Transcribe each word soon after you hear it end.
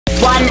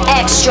and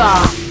extra.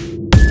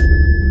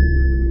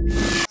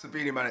 So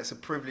Beenie Man, it's a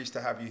privilege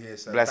to have you here,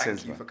 sir. Blessings,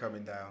 Thank you man. for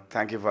coming down.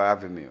 Thank you for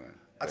having me, man.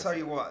 I tell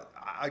you what,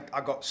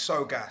 I got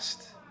so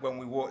gassed when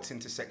we walked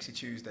into Sexy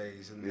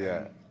Tuesdays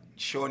and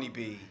Shawnee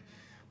B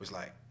was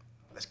like,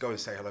 let's go and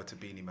say hello to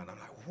Beenie Man. I'm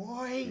like,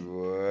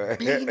 what?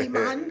 Beenie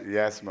Man?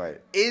 Yes, mate.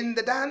 In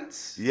the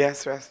dance?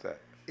 Yes, Rasta.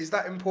 Is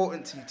that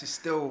important to you to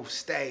still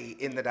stay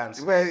in the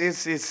dance? Well,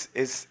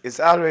 it's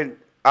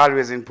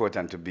always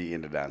important to be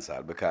in the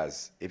dancehall,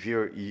 because if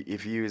you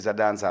is a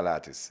dancehall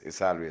artist,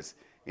 it's always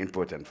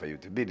important for you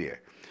to be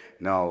there.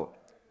 Now,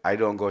 I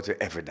don't go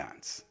to every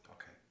dance.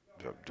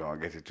 Okay.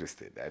 Don't get it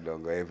twisted. I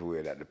don't go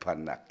everywhere that the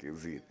pan knock, you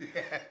see.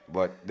 Yeah.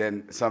 But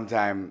then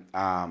sometime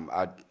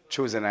at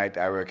Tuesday night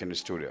I work in the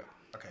studio.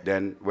 Okay.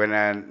 Then when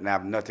I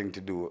have nothing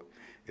to do,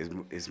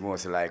 it's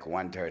mostly like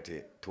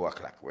 1:30, 2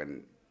 o'clock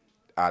when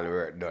all the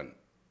work done.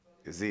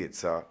 You see it?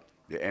 So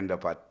you end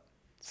up at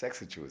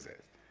Sexy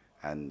Tuesdays,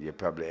 and you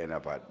probably end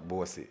up at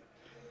Bossy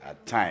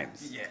at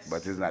times. Yes.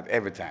 But it's not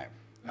every time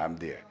I'm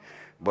there.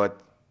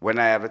 But when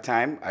I have a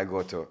time, I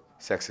go to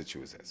Sexy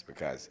Tuesdays,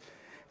 because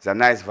it's a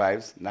nice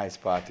vibes, nice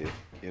party,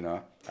 you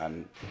know,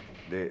 and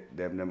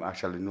them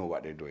actually know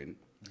what they're doing,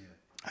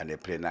 and they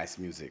play nice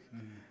music,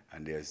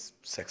 and there's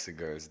sexy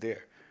girls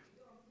there.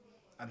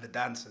 And the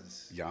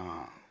dancers.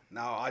 Yeah.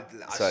 Now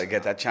so I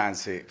get a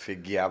chance to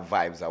give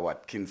vibes of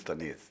what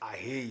Kingston is. I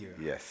hear you.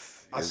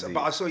 Yes. But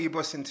I saw you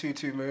busting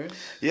 2-2 moves.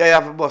 Yeah, you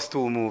have to bust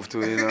 2 moves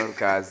too, you know,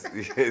 because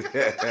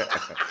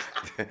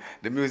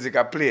the music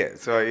I play.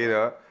 So, you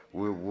know,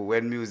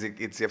 when music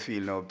hits, you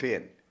feel no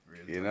pain.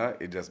 Really? You know,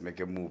 it just make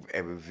you move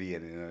every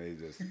vein, you know,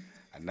 it's just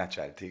a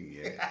natural thing,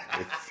 yeah.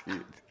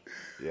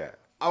 Yeah.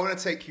 I want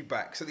to take you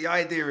back. So the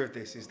idea of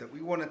this is that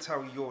we want to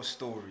tell your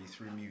story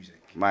through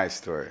music. My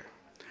story.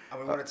 And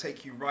we want to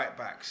take you right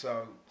back.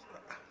 So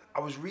I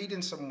was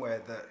reading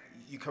somewhere that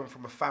you come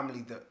from a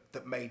family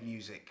that made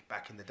music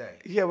back in the day.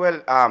 Yeah,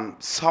 well,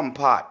 some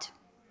part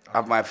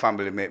of my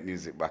family made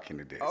music back in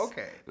the days.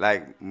 Okay.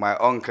 Like my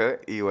uncle,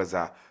 he was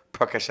a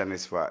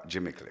percussionist for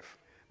Jimmy Cliff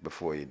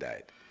before he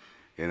died.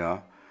 You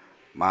know,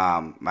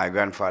 my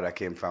grandfather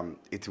came from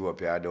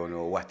Ethiopia. I don't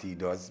know what he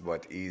does,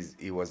 but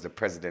he was the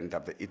president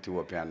of the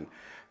Ethiopian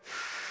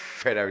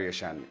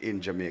Federation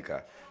in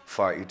Jamaica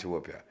for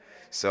Ethiopia.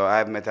 So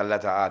I've met a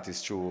lot of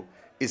artists through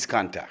his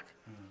contact.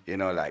 You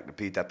know, like the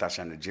Peter Tosh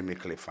and the Jimmy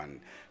Cliff and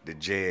the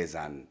Jays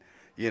and,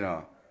 you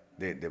know,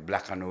 the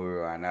Black and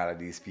Oro and all of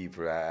these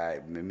people. I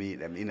meet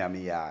them in my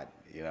yard,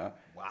 you know.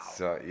 Wow.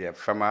 So, yeah,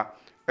 from my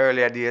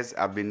earlier days,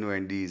 I've been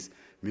knowing these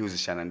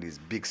musicians and these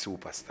big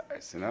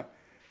superstars, you know,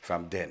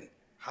 from then.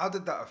 How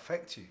did that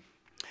affect you?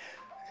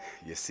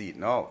 You see it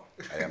now.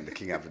 I am the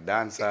king of the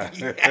dancer. How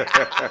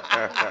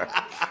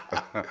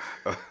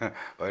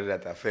did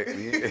that affect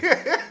me?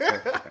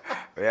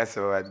 Yeah,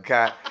 so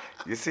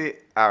you see,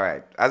 all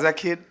right, as a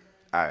kid,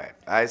 all right,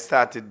 I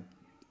started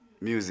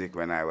music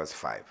when I was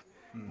 5.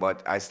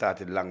 But I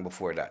started long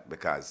before that,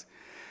 because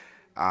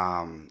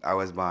I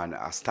was born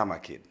a stammer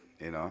kid,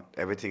 you know.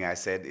 Everything I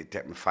said, it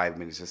took me 5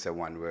 minutes to say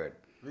one word.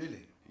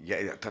 Really?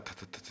 Yeah,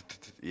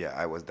 yeah,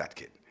 I was that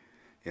kid.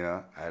 You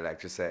know, I like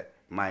to say,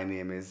 my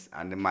name is,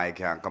 and the mic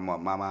can come up,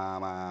 mama,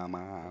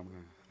 mama,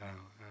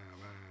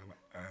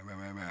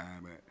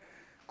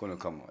 couldn't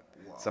come out.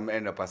 Wow. Some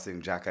end up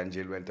sing Jack and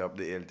Jill went up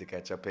the hill to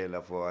catch a pail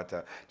of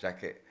water,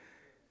 jacket.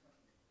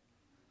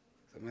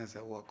 So I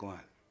said, what going on?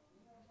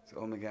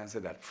 So I can't say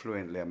that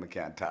fluently, I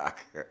can't talk.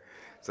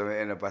 So I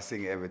end up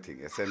singing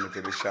everything. I send me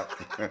to the shop,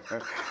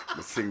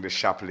 I sing the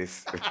shop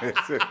list.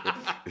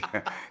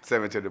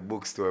 Send me to the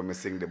bookstore, I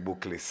sing the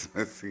book list,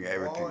 I sing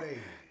everything. Boy.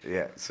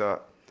 Yeah,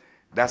 so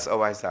that's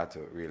how I start to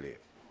really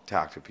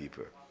talk to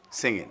people,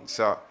 singing.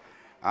 So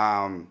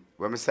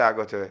when I start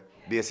go to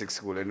basic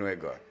school in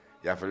Nueva,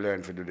 you have to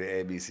learn to do the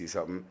ABC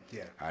something.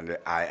 Yeah. And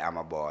the I am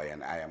a boy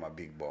and I am a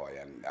big boy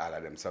and all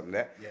of them something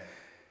there. Yeah.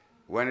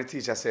 When the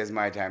teacher says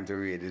my time to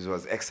read, it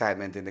was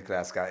excitement in the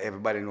class because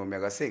everybody know me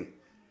going to sing.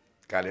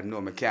 Because they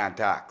know me can't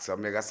talk. So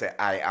I'm going to say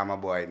I am a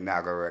boy,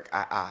 now go work.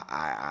 I.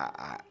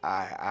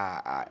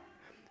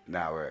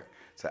 Now work.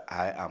 So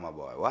I am a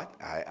boy. What?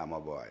 I am a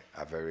boy.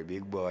 A very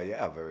big boy,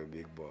 yeah, a very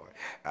big boy.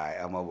 I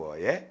am a boy,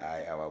 yeah,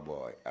 I am a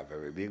boy. A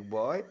very big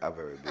boy, a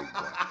very big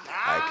boy.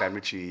 I climb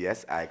a tree,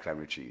 yes, I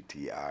climb a tree.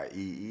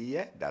 T-R-E-E,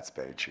 yeah, that's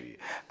spell tree.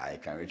 I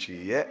climb a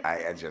tree, yeah,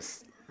 I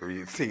just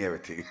sing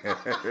everything.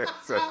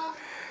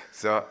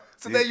 So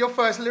they're your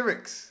first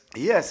lyrics?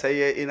 Yes, I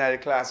hear in the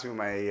classroom,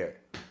 I hear.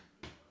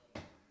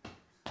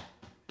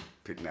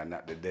 Picking are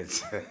not the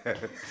dancer.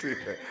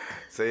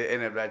 So you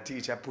end up that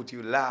teacher put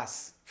you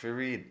last for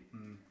read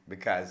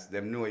because they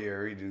know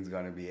your reading is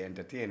going to be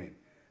entertaining.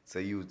 So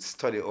you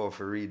study how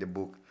to read the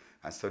book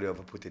and study how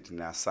to put it in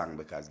a song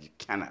because you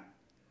cannot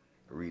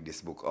read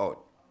this book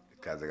out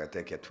because it's going to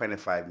take you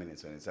 25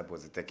 minutes when it's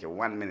supposed to take you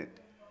 1 minute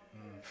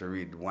to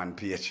read 1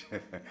 page.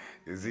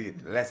 You see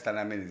it? Less than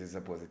a minute it's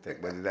supposed to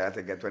take, but it'll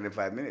take you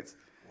 25 minutes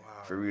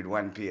to read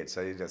 1 page.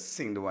 So you just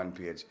sing the 1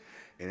 page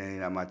and then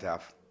in a matter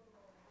of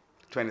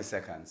 20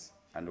 seconds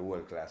and the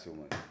whole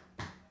classroom.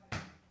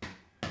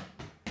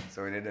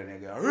 So when they're done, they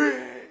go,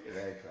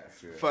 like,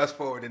 classroom. First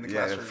forward in the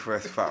classroom. Yeah, the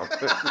first forward.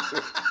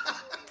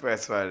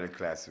 First forward in the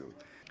classroom.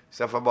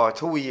 So for about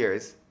 2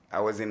 years, I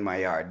was in my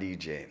yard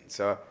DJing.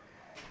 So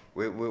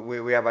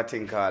we have a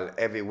thing called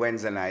every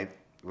Wednesday night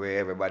where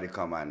everybody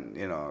come and,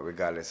 you know,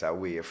 regardless of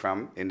where you're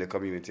from in the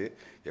community,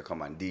 you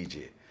come and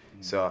DJ.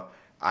 So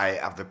I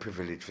have the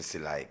privilege to see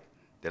like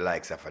the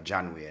likes of a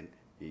John Wayne.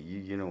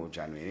 You know who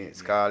John Wayne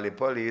is. Call the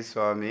police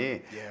for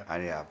me. Yeah.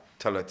 And you have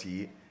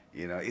Toloti.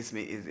 You know, it's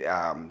me,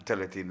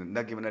 Toloti,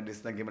 not giving her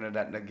this, not giving her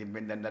that, not giving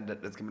me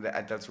that, just give me that.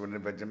 I just want to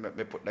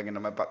me put that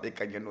in my pocket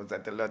because you know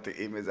that a lot of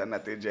emails are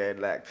not enjoyed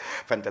like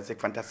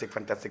fantastic,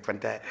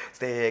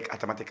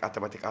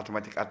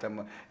 automatic.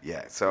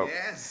 Yeah, so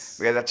yes.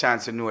 we had a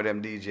chance to know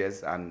them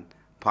DJs and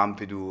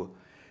Pompidou.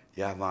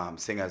 You have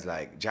singers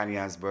like Johnny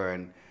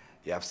Osborne.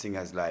 You have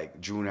singers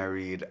like Junior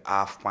Reid,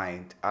 Half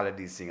Pint. All of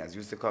these singers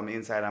used to come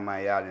inside of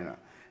my yard, you know.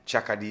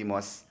 Chaka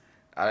Demos.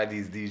 All of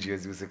these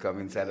DJs used to come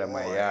inside of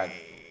my yard.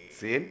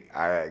 See?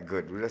 All right,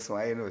 good. Well, that's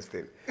why you know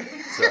still.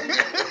 So,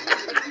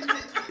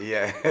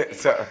 yeah.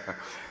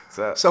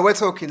 So we're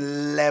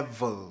talking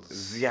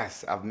levels.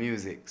 Yes, of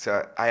music.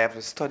 So I have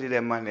to study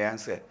them Monday and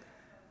say,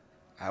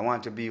 I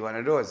want to be one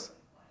of those.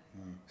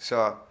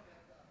 So,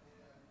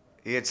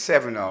 age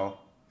 7 now,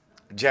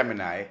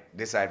 Gemini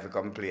decided to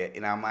come play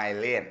in my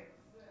lane.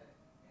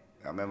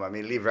 I remember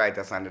me live right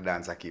as on the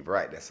dance, I keep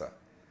right there, sir.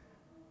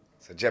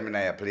 So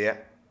Gemini a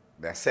player.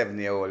 They're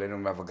 7-year-old, you know,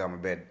 I have to go to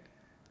bed.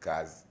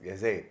 Because, you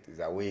say, it's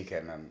a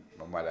weekend and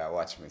my mother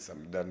watch me, so I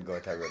don't go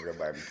to go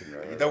buy me thing.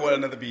 You don't want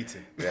another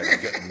beating? Yeah,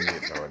 get me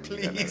later on.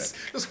 Please.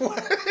 Just one.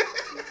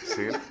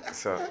 See?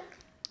 So,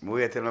 I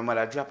wait till my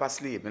mother drop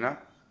asleep, you know?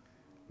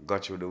 Go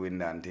through the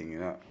window and thing, you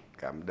know?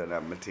 Because I don't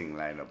have my thing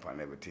lined up and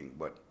everything.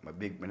 But I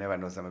never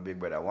know some big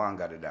brother one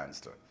got the dance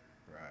to.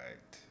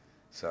 Right.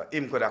 So,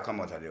 him could have come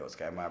out of the house,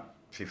 because I'm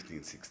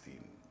 15,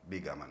 16.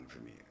 Bigger man for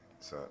me.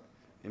 So,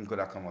 him could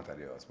have come out of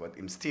the house, but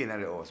him staying at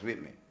the house with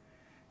me.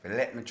 If he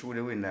let me through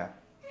the window,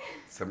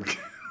 some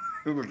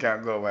people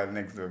can't go over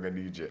next door and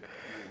DJ.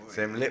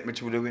 So him let me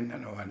through the window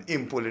now and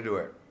him pull the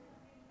door.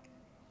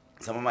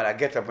 So my mother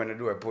get up when the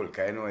door pull,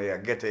 because you know you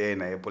get here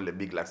and you pull the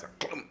big lock, so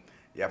clum,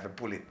 you have to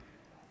pull it.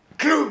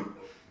 Clum!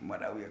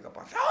 Mother wake up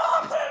and say, oh,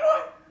 pull the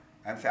door!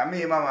 And say,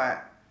 me,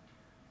 mama,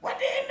 what are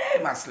you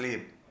doing? I'm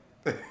asleep.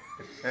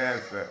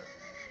 Yes, sir.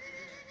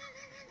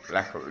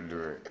 Lock up the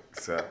door.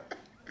 So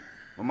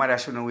my mother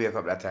shouldn't wake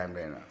up that time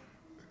then.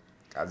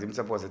 Because he's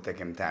supposed to take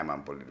him time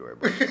and pull the door.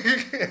 But do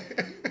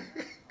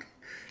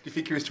you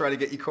think he was trying to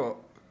get you caught?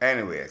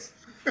 anyways,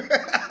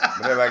 I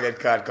never get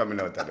caught coming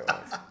out of the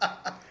house.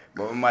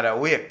 But my mother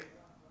wake.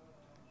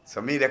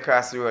 So me they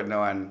cross the road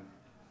now and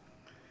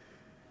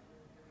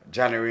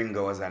Johnny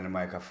Ringo was on the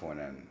microphone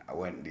and I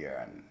went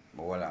there and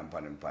I hold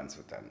on him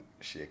pantsuit and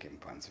shake him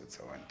pantsuit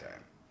so one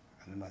time.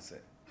 And I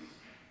said,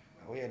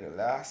 are we the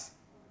last?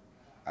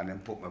 And then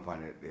put me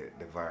on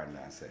the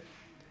veranda and said,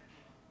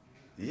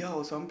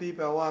 yo, some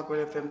people walk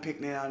with them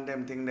picnic and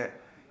them thing that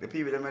the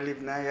people that live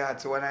in the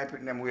yard, so when I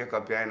pick them wake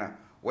up here, you know,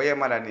 what your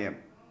mother name?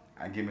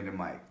 And give me the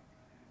mic.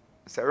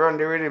 I said, run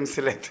the rhythm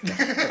select.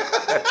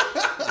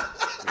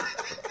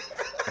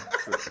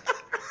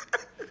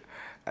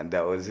 And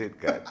that was it,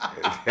 God.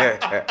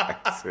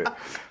 So,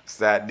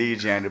 start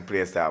DJing the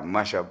place, start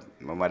mash up.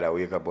 My mother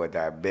wake up out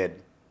her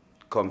bed,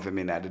 come for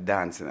me at the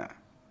dance, you know.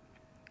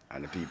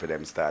 And the people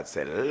them start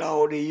saying,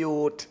 loud the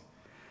youth,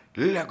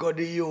 Lego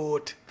the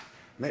youth,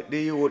 make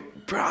the youth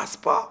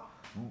prosper,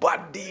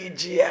 but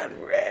DJ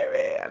and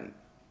rare. And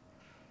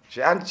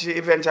she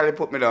eventually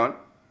put me down.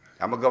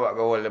 I'm going to go back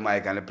and hold the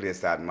mic and the place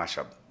start mash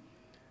up.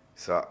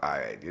 So,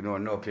 alright, you know,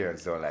 no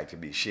parents don't like to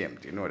be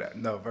shamed, you know that?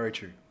 No, very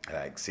true.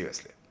 Like,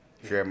 seriously.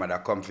 If your mother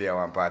come for you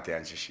one party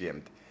and she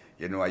shamed,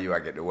 you know you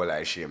get the whole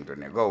eye shamed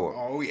when you go home.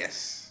 Oh,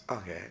 yes.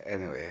 Okay,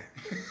 anyway.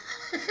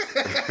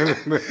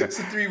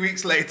 So 3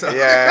 weeks later.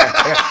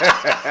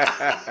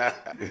 Yeah.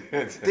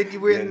 Did you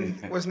win,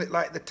 wasn't it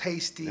like the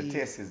tasty? The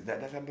tastes,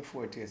 that's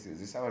before tastes.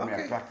 This is how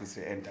I practice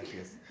to enter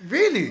taste.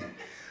 Really?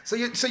 So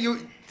you're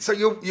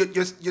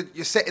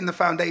setting the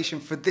foundation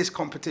for this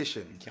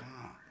competition.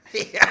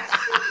 Yeah.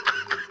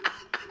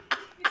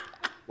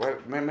 Well,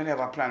 I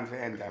never planned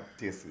to enter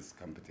tastes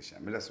competition.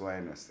 But that's why I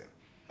know say.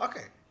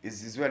 Okay.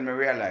 It's when I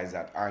realize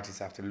that artists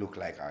have to look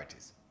like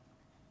artists.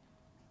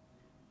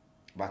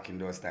 Back in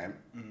those times,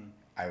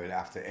 I will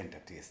have to enter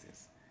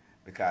tastes.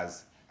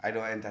 Because I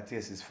don't enter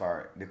tastes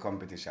for the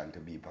competition to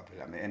be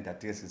popular. I enter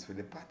tastes for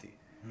the party.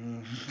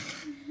 And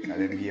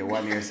then give you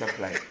 1 year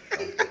supply.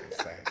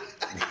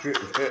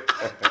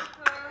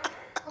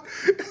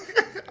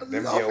 Them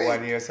give you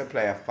 1 year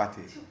supply of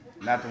patty.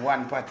 Not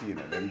one patty, you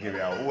know. Them give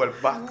you a whole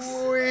box.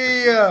 Oh,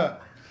 yeah.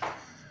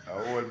 A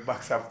whole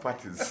box of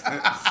patties.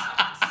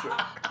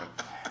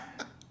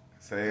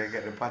 So you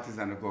get the patties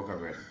and the cocoa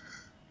bread.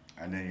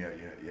 And then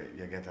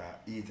you get a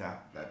eater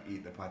that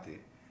eat the patty.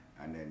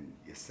 And then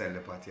you sell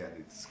the patty at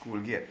the school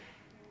gate.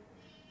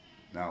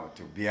 Now,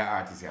 to be an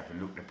artist, you have to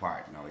look the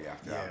part. Now, you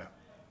have to have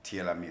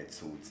tailor-made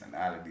suits and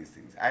all of these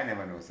things. I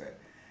never know, sir.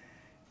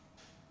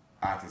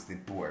 artists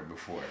did poor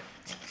before.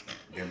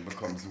 Them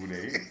becomes who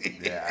they is.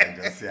 Yeah, I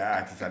just see an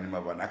artist and him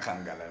have on a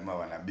kangal and him have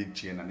on a big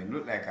chain and him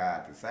look like an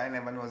artist. I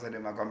never know that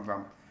them a come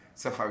from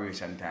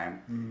sufferation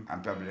time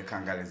and probably the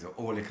kangal is the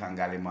only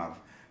kangal him have,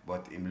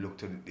 but him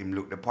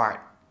look the part.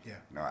 Yeah.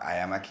 Now I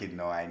am a kid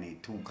now, I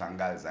need 2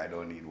 kangals, I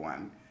don't need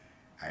 1.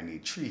 I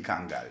need 3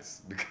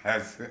 kangals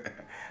because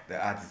the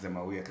artists them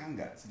wear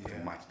kangals to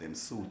match them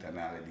suit and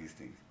all of these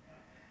things.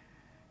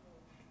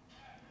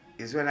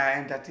 It's when I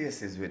enter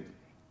Tastes with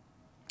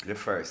the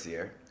first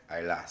year,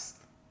 I lost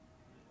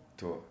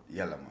to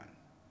Yellow Man.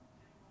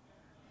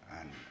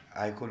 And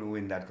I couldn't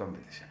win that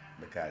competition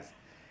because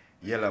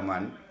Yellow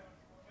Man,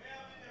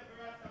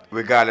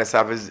 regardless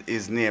of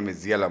his name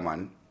is Yellow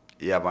Man,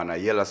 he have on a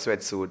yellow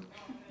sweatsuit,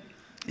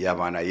 he have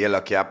on a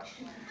yellow cap,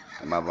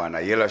 he have on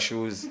a yellow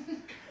shoes, he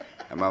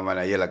have on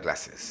a yellow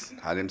glasses.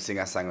 And him sing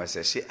a song where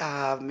says, she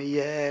have me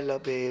yellow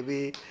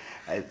baby.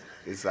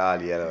 It's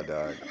all yellow,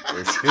 dog.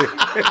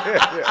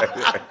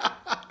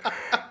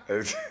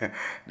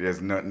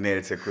 There's nothing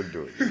else you could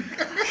do.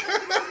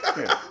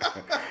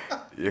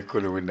 You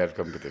couldn't win that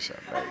competition.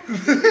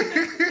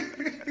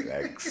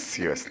 Like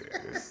seriously.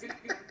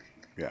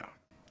 Yeah.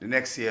 The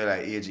next year,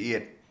 like age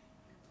 8,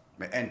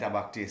 I enter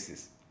back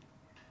Tastes.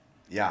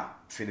 Yeah,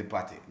 for the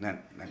party. Not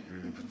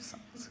really for the song.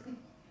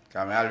 Because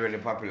I'm already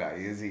popular,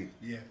 you see?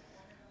 Yeah.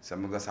 So I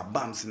got some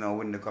bumps now,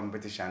 win the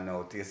competition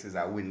now. Tastes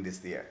I win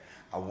this year.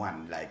 I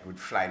won like with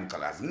flying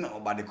colors.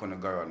 Nobody gonna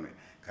go around me.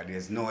 Because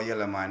there's no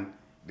yellow man,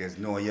 there's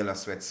no yellow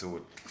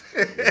sweatsuit.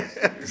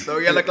 There's no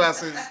yellow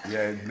glasses.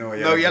 Yeah, no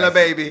yellow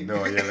baby.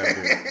 No yellow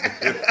baby.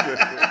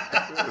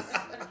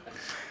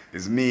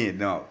 It's me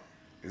now.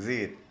 You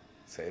see it?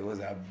 So it was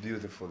a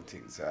beautiful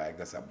thing. So I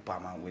got some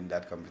bam and win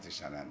that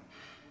competition and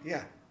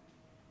yeah.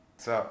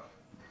 So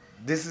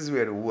this is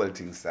where the whole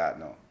thing start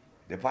now.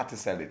 The party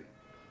selling.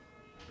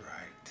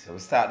 So we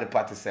start the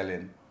party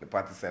selling. The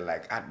party sell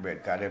like hot bread,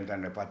 because them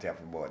time the party have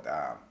about,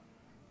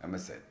 let me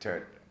say,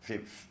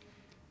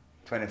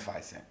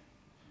 25 cents.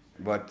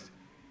 But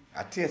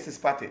a Tastes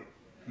party,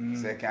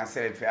 so you can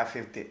sell it for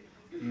 50.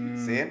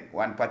 See?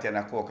 One party and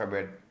a cocoa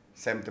bread,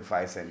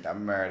 75 cents. A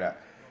murder.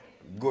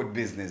 Good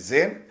business,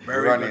 see?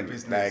 Very running, good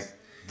business. Like,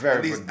 very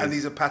good business. And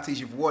these are patties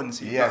you've won,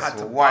 so you've yes, not had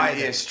to for 1 buy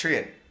year them.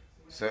 straight.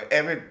 So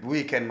every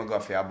weekend I go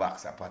for a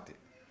box of party.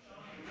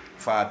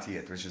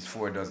 48, which is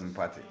 4 dozen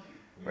party.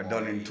 We're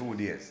done in 2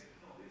 days.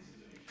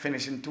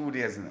 Finish in 2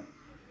 days now.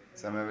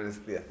 So I'm able to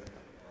stay.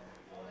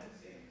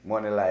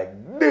 Money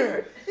like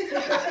dirt.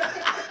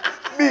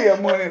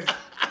 Big money.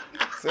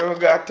 So we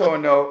got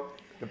town now.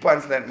 The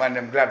pants net man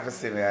them glad for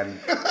see me and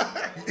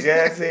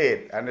yeah, I see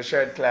it. And the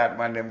shirt cloth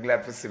man them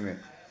glad for see me.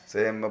 So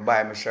then I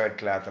buy my shirt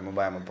cloth and I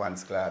buy my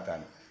pants cloth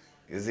and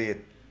you see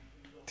it,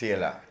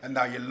 tailor. And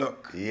now you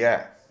look.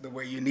 Yeah. The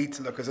way you need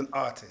to look as an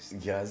artist.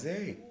 Yeah, see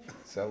it.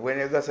 So when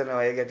you go to now,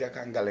 you get your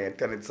kangal and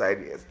turn it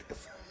sideways.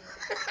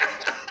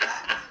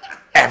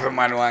 Every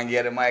man want to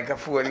get the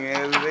microphone, you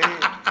see.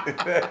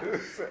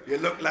 You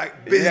look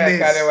like business. Yeah,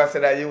 because they was say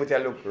that you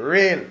look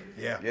real.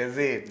 Yeah. You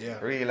see it? Yeah.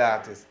 Real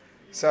artist.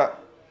 So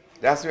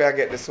that's where I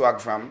get the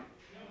swag from.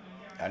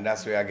 And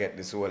that's where I get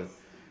this whole,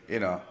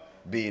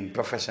 being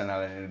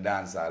professional in the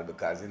dancehall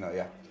because, you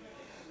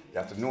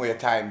have to know your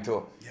time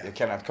too. Yeah. You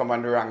cannot come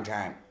on the wrong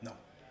time. No.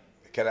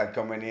 You cannot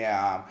come in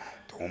here,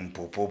 boom,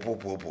 boom, boom, boom,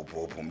 boom, boom,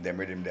 boom, boom, them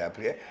rhythm they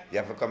play. You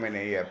have to come in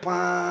here,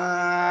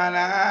 pa,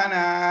 na,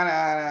 na,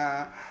 na,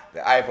 na.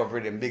 The hype-up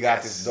rhythm. Big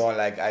artists don't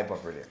like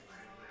hype-up rhythm.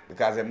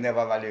 Because they've never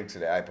have a lyrics to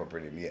the hype-up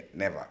rhythm yet.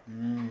 Never.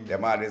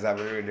 Them always have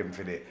a rhythm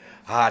for the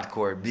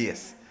hardcore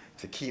bass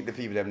to keep the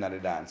people them not the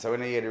dance. So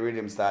when you hear the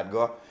rhythm start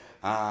go,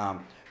 pa,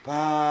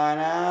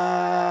 na,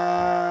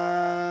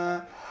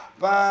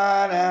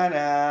 pa, na,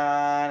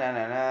 na, na,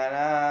 na, na,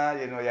 na.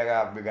 You know you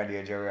got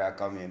Brigadier Jerry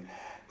come in.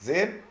 See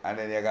it? And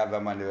then you got the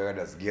man who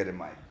just get the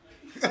mic.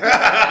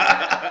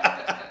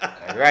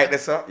 Right there,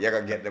 so you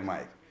gotta get the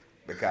mic.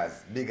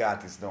 Because big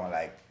artists don't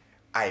like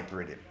hype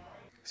rhythm.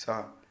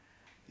 So,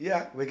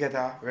 yeah, we get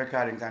a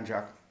recording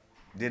contract.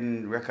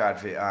 Didn't record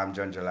for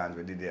John Joland.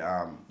 We did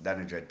the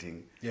Danny Dread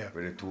thing. Yeah.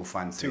 With the Too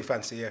Fancy. Too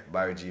Fancy, yeah.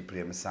 Barry G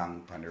played my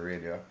song on the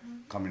radio.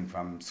 Coming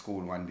from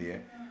school one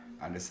day.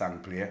 And the song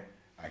played.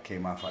 I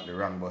came off at the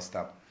wrong bus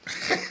stop.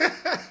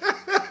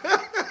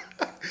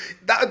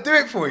 That'll do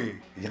it for you.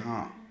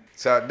 Yeah.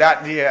 So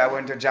that day I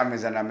went to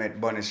Jammies and I met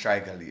Bunny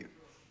Striker Lee.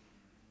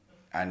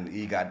 And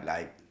he got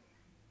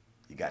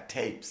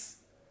tapes.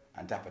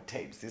 On top of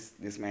tapes.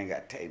 This man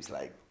got tapes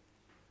like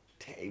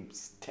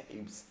tapes.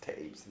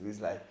 And he's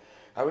like,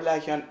 I would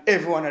like you on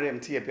every one of them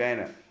tapes, you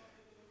know.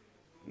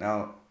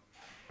 Now,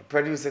 the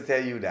producer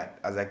tell you that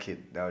as a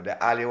kid. Now,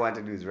 all you want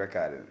to do is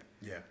record it.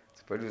 Yeah.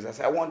 The producer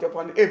said, I want you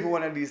upon every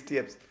one of these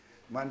tapes.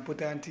 Man,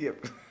 put on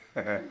tape.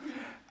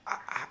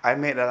 I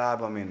made that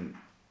album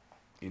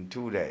in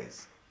 2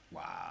 days.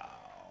 Wow.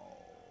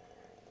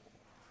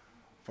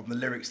 From the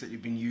lyrics that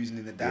you've been using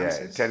in the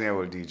dances? Yeah,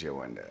 10-year-old DJ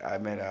one day. I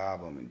made an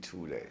album in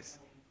 2 days.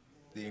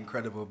 The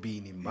incredible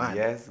Beenie Man.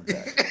 Yes,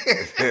 guys.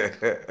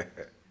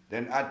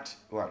 Then at,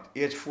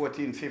 age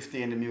 14,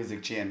 15, the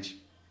music changed.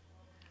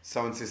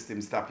 sound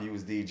system stop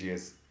use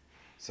DJs.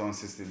 Sound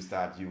system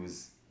start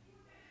use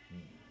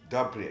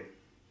dub plate.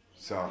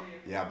 So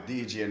you have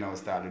DJ now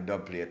start the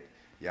dub plate.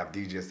 You have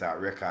DJ start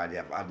record. You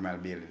have Admiral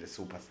Bailey, the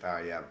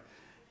superstar. You have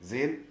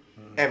Zane.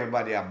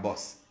 Everybody have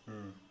bus.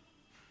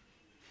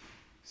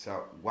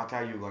 So what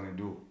are you gonna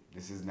do?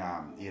 This is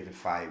now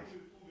 85,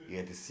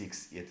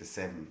 86,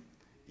 87,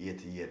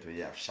 88, where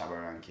you have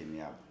Shabba Rankin,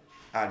 you have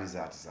all these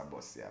artists are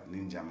bus. You have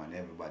Ninja Man,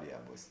 everybody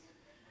have bus.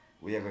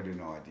 What are you gonna do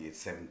now at age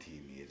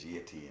 17, age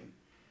 18,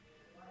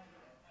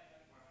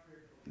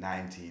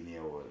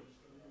 19-year-old?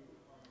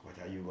 What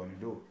are you gonna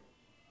do?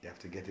 You have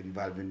to get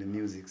involved in the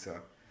music.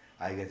 So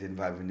I get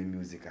involved in the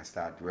music and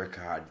start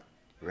record.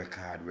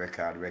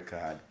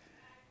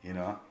 You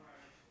know,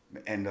 I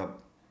end up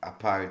a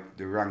part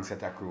the wrong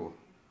set of crew.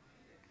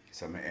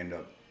 So I end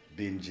up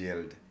being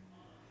jailed.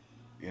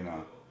 You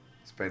know,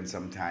 spend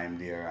some time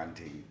there and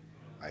thing.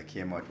 I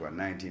came out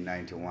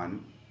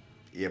 1991,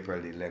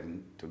 April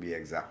 11 to be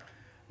exact.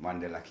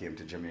 Mandela came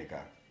to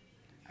Jamaica,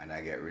 and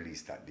I get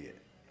released that day.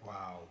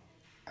 Wow.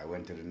 I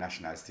went to the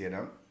National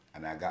Stadium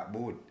and I got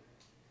booed.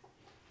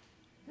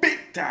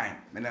 Big time!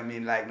 I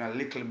mean, like no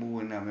little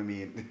booing, I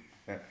mean.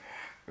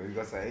 We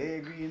go say, hey,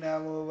 Green,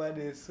 I'm over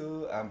there,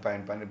 so I'm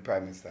paying for the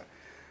Prime Minister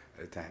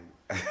at the time.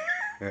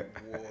 Boy.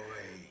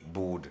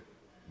 Booed.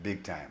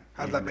 Big time.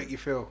 How did that make you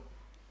feel?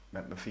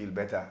 Make me feel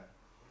better.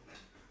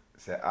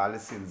 Say, all the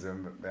sins I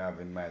have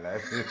in my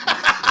life.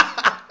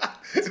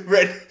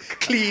 Red,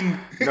 clean.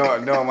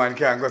 No man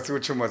can't go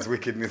through too much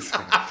wickedness.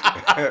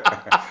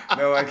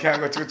 No one can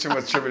go through too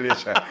much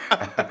tribulation.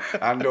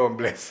 And don't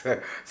bless.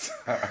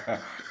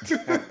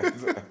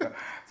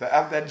 So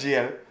after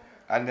jail,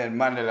 and then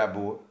Mandela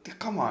Boo,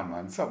 come on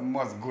man, something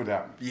must good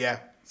happen. Yeah.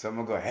 So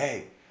I'm go,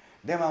 hey,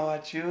 them I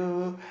watch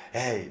you.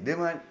 Hey,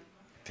 them I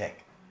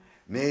take.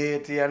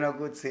 Matey are no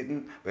good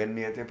sitting. When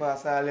matey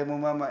pass all them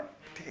mama,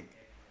 take.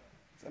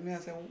 So me I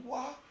say,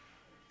 what?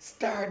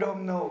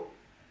 Stardom now.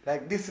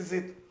 Like this is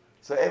it.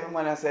 So every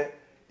man I say,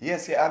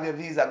 yes, you have your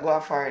visa, go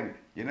foreign.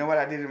 You know what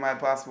I did in my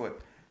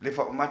passport? Lift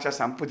up my mattress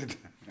and put it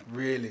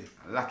Really?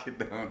 lock it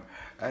down.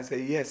 I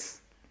say,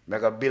 yes. I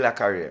got build a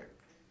career.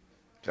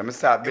 So I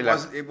start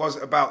build It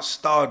was about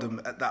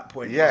stardom at that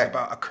point. Yeah. It was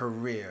about a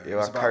career. It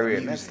was about career.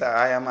 the music.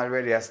 I am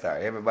already a star.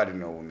 Everybody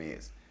know who me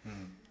is.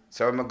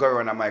 So when I go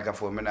around a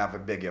microphone, I have to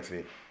beg you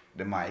for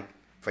the mic.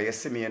 For you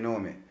see me, you know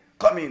me.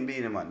 Come in,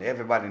 Beenie Man.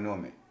 Everybody know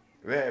me.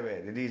 Where?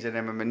 The DJ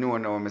them I know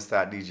now when I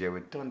start DJ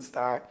with Ton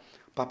Star,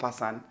 Papa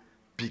San,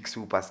 big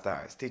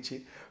superstar.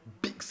 Stitchy,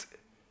 big.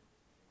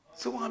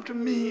 So warm to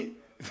me.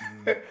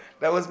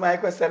 That was my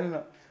question, you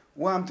know.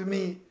 Warm to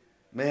me.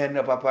 Me end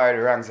up a part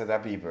of the wrong set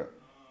of people.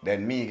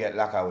 Then me get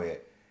locked away.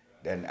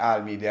 Then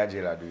all me the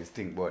jailer do is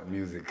think about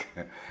music.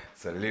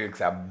 So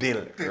lyrics are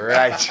built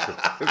right through.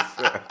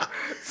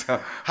 so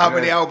How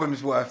many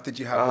albums worth did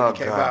you have when you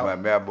came out?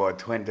 Man, I bought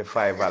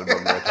 25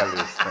 albums worth of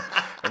lyrics.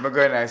 When I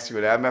go in the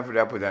studio, I remember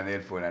I put on the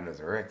headphone and it was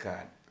a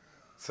record.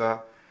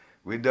 So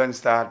we done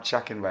start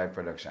Shocking Vibe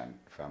production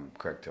from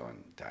Cracktown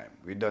time.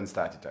 We done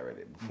start it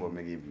already before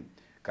me even,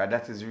 because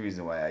that is the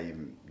reason why I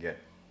even get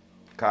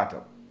caught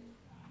up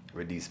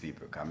with these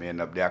people. Because I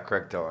end up there at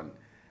Cracktown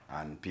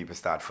and people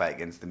start fight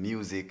against the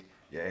music.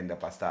 You end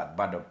up, I start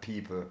bad up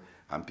people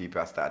and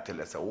people start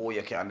telling us, oh,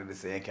 you can't do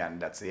this, you can't do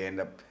that. So you end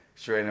up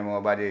showing them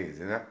how bad it is,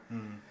 you know?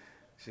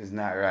 She's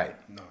not right.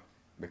 No.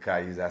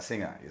 Because he's a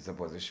singer. You're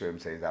supposed to show him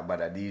say he's a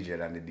better DJ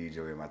than the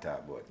DJ we might talk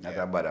about. Not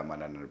a better man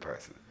than another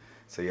person.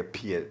 So you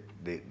pay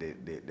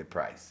the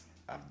price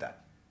of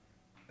that.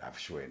 Of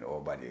showing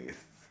how bad he is.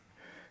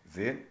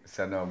 See?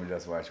 So now we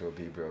just want to show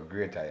people how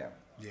great I am.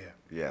 Yeah.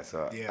 Yeah,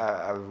 so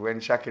Yeah. when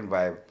Shocking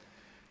Vibe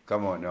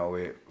come out now,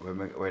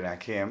 when I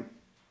came,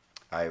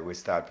 we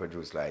start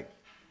produce like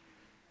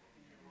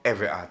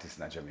every artist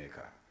in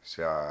Jamaica.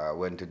 So I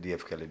went to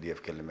Dave Kelly.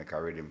 Dave Kelly make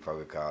a rhythm for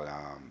we call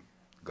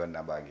gun in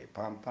a baggy.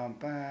 Pam pam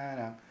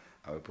pam.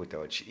 And we put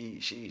out she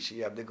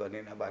have the gun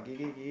in a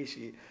baggy,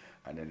 she,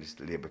 and then this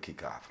label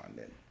kick off and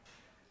then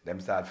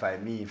them start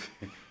find me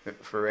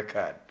for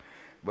record.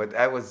 But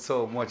I was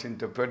so much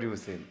into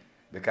producing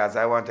because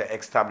I want to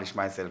establish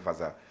myself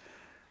as a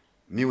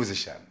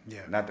musician,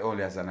 not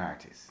only as an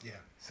artist. Yeah.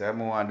 So I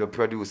want to do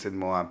producing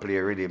more and play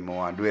rhythm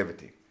more and do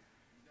everything.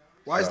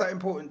 Why is that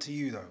important to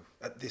you though,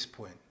 at this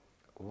point?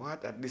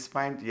 What? At this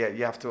point? Yeah,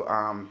 you have to,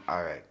 all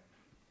right.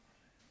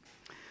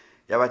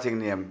 You have a thing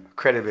named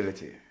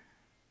credibility,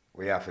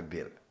 where you have to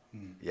build.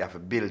 You have to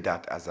build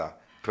that as a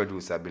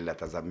producer, build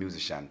that as a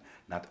musician,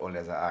 not only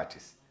as an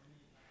artist.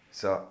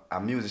 So a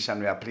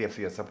musician who play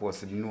for you is supposed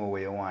to know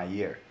where you want to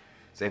hear.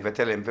 So if you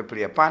tell him to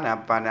play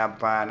pana, pana,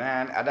 pana,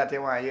 and that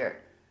you want to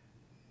hear.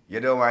 You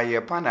don't want to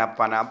hear pana,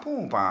 pana,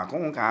 boom, pan,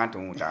 kum, kan,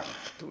 tum, ta.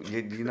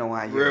 You don't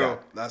want to hear Real.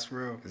 that. That's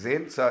real.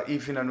 See? So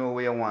if you don't know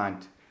where you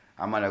want,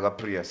 I'm going to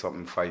play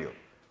something for you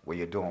where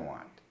you don't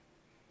want.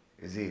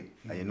 You see?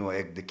 And you know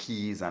the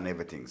keys and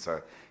everything.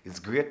 So it's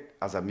great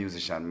as a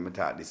musician, let me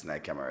talk this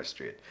night camera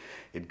straight.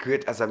 It's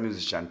great as a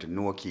musician to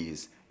know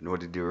keys, know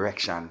the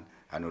direction,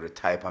 and know the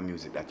type of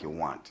music that you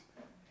want.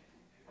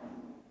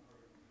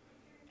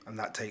 And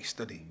that takes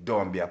study.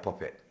 Don't be a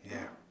puppet.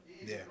 Yeah.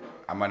 Yeah.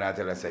 I'm gonna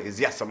tell her, say, it's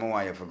yes, someone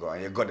want you to go.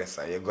 And you got this,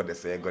 you got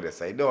this, you got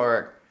this. It don't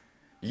work.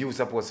 You're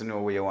supposed to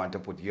know where you want to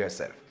put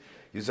yourself.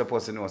 You're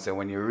supposed to know, say,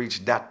 when you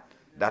reach that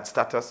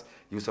status,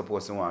 you're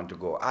supposed to want to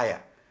go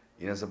higher.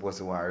 You're not supposed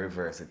to want to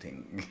reverse the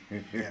thing.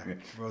 Yeah.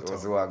 You're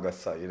supposed to want to go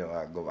so, you don't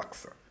want to go back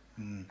so.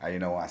 And you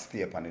don't want to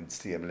stay up on the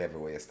same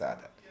level where you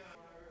started.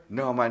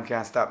 No man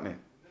can stop me.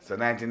 So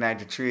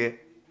 1993,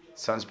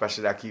 Sunsplash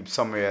should I keep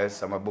somewhere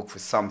else. I'm a book for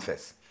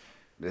Sumfest.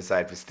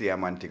 Decide to stay a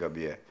man take a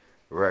beer.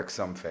 Work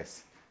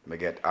Sumfest. I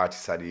get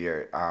Artist of the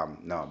Year.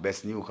 No,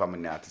 Best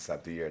Newcomer Artist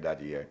of the Year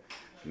that year.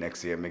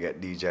 Next year, I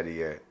get DJ of the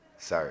Year.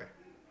 Sorry.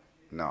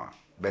 No.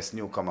 Best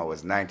Newcomer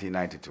was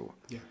 1992.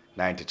 Yeah.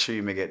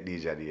 93, I get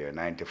DJ of the Year.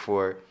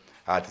 94,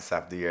 Artist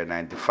of the Year.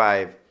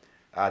 95,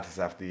 Artist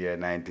of the Year.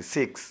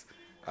 96,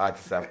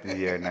 Artist of the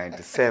Year.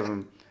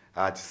 97,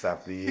 Artist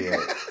of the Year.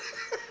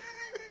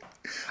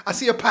 I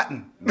see a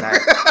pattern.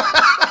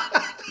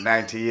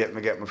 98, I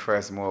get my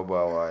first mobile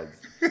awards.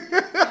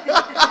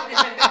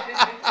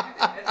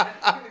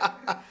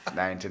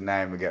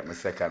 99, I get my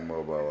second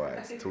mobile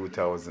awards.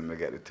 2000, I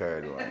get the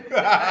third one.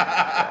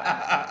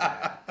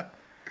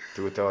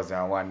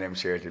 2001, them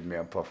shirted me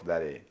and Puff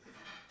Daddy.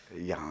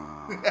 Yeah.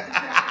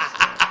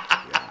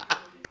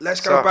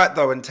 Let's go back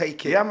though and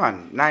take it. Yeah,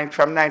 man.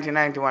 From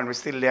 1991, we're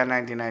still there.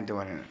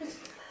 1991.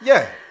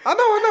 Yeah, I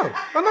know.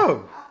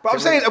 But I'm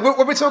saying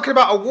when we're talking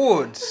about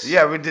awards.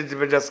 Yeah, we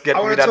just get I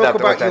want rid to of talk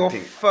that. about your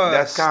thing.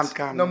 first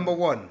Can't. number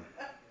one,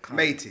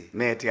 Matey.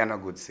 Matey, are no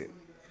good sin.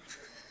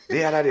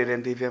 The other day,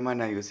 them TV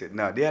man and you sit.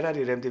 No, the other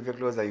day, them TV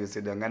close and you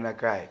sit down and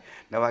cry.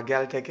 Now a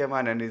girl take a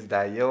man and he's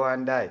die. You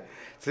want die.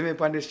 See me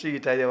on the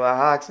street and you will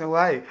ask me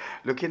why.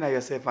 Looking at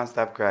yourself and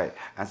stop crying.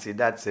 And see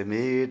that say,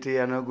 Matey,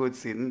 are no good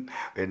sin.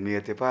 When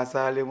Matey pass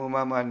all the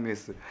mama and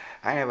miss.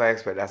 I never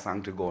expect that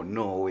song to go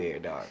nowhere,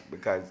 dog.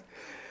 Because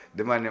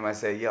the man them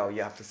say, yo,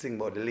 you have to sing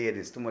about the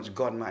ladies. Too much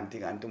gunman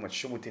thing and too much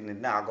shooting.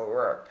 It now go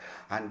work.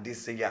 And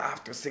this say, you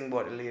have to sing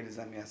about the ladies.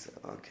 And me I say,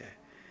 okay.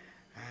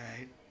 All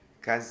right.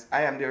 Because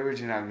I am the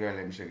original girl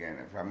in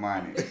Sugar from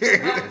Money.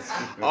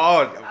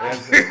 Oh,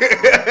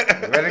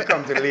 when it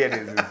comes to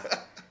ladies,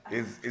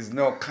 it's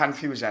no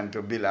confusion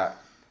to build a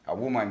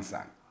woman's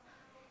song.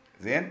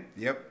 See?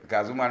 Yep.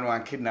 Because woman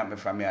want to kidnap me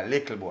from me, a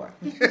little boy.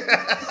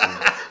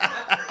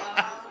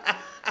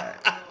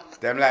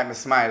 Them like me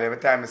smile. Every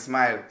time I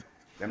smile,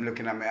 them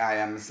looking at my eye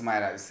and me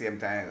smile at the same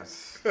time.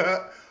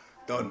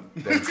 done.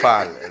 Then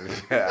fall.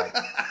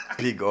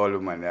 Big old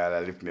woman,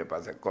 they lift me up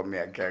and say, come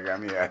here,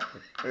 come here.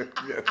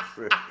 Yes.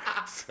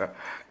 So,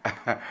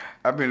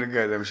 I've been a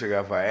girl them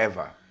Sugar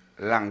forever.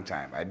 Long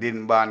time. I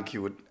didn't born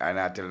cute, and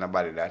I tell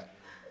nobody that.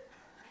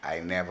 I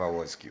never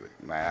was cute.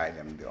 My eye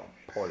them down.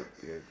 Pulp.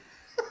 If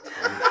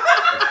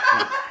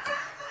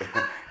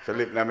you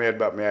lift my head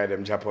back, my eye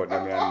them chop out my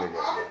hand.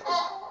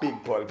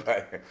 Big pulp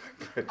eye.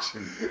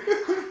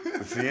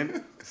 See?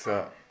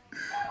 So,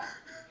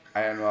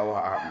 I don't know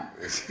what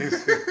happened.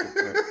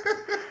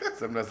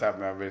 Something just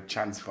happened, I've been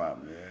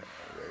transformed.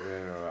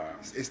 Yeah.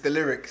 It's the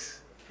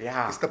lyrics.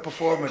 Yeah. It's the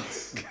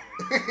performance.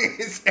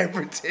 It's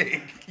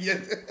everything.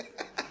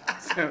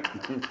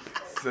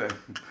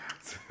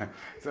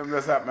 Something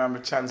just happened, I've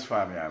been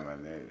transformed, yeah,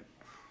 man.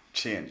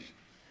 Change.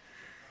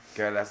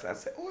 Girl, I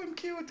say, oh, I'm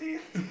cute.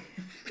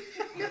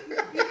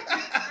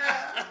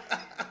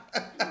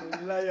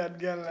 Lion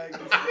girl like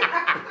this.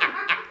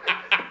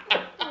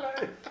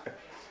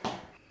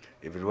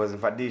 If it wasn't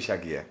for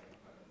Disha here,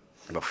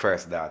 my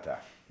first daughter,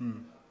 I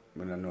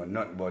don't know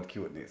nothing about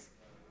cuteness.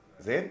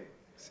 See?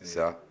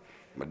 So,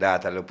 my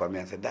daughter looked at me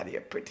and said, Daddy,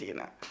 you're pretty, you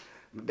know. I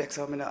beg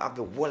so I don't have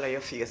the whole of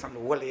your face and the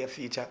whole of your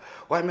feature.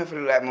 Why do I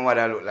feel like my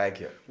mother look like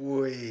you?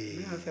 Whoa.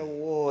 I said,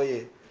 whoa,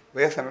 yeah. But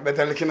yes, I'm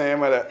better looking at your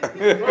mother.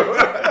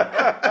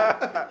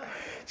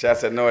 She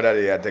said, no,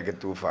 Daddy, I take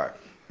it too far.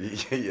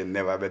 You're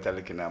never better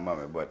looking at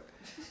mommy, but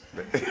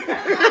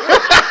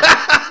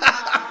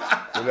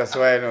that's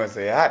why I know,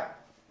 say, hot.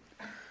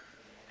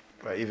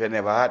 But if you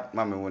never had,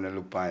 mommy wouldn't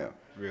look on you.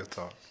 Real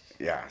talk.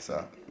 Yeah,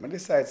 so I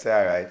decided to say,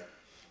 all right,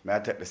 I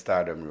take the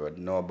Stardom road,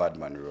 no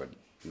Badman road,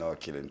 no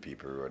killing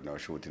people road, no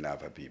shooting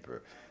after people,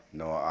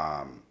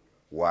 no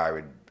war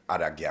with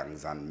other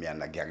gangs and me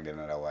and the gang then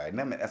other war. It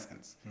never made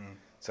sense.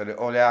 So the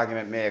only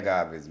argument me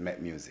have is make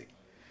music.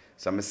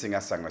 So I sing a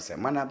song and say,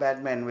 man a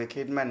bad man,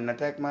 wicked man, no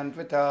take man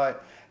for toy,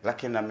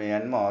 locking on me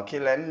and more,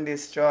 kill and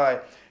destroy.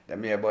 Then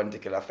me a bun to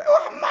kill off like,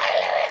 oh my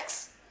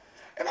lyrics!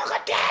 Am I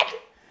got dead?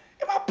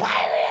 Am I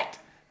pirate?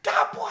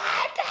 Top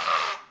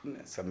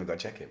water! So I go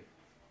check him.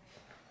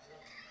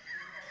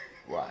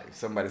 Why? If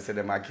somebody said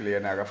they might kill you,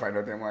 and I go find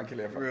out they might kill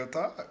you. Real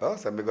talk. Oh,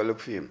 so I go look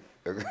for him.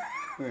 Go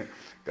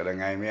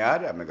down in my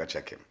yard, I go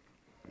check him.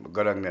 I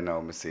go down there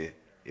now, I see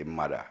his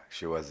mother.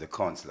 She was the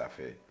counselor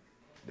for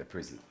the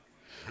prison.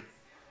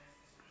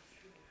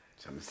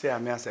 So I say,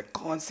 I say,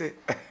 counsel.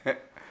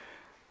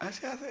 And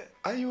she said,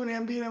 are you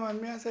named Beenie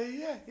Man? I say,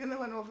 yeah, you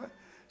never know.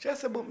 She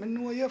said, but I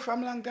know you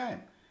from a long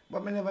time.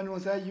 But I never know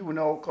that you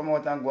now come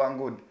out and go and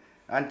good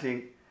and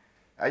think,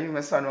 are you my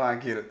son who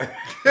kill?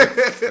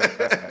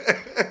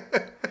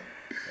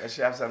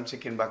 She have some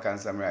chicken back and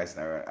some rice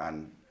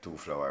and 2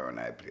 flour on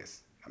her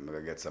place. I'm going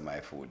to get some of my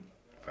food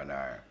from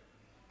her.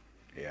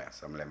 Yeah,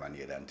 some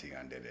lemonade and thing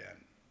and there.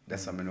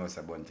 That's what I know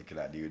about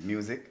particular deal with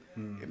music.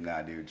 If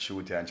not, they would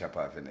shoot you and chop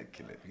off and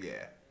kill it.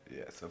 Yeah.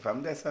 Yeah. So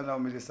from there, so now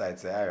I decide,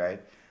 say, all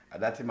right, at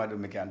that time I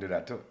can do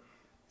that too.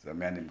 So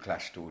me and him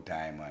clash 2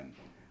 times, and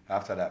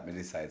after that, I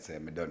decide, say,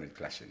 I'm done with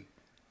clashing.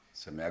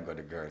 So I got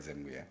the girls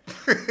in there.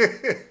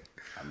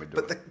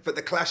 But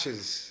the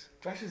clashes.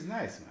 Clash is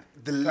nice, man.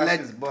 The Clash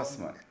is boss,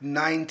 man.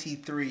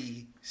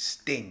 93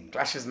 Sting.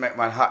 Clashes make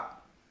man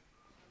hot.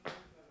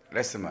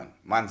 Listen, man.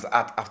 Man's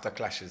hot after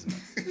clashes, man.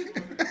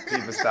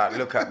 People start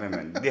look at me,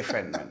 man.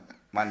 Different, man.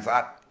 Man's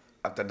hot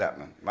after that,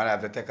 man. Man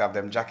have to take off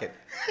them jacket.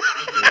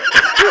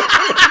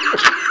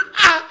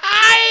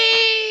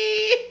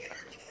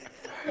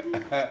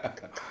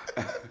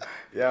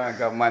 Yeah, man,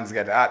 because man's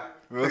get hot.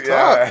 Real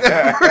talk.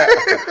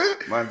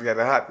 Man's get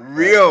hot.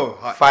 Real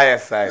hot.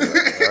 Fireside,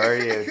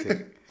 real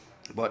thing.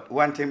 But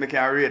one thing we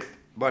can rate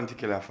Bounty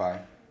Killer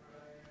for,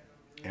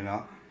 you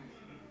know,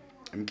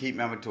 and keep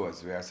me on my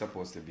toes where I'm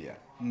supposed to be at.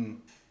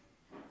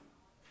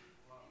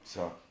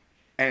 So,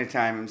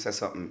 anytime he says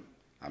something,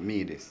 I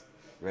mean this,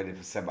 ready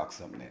to say back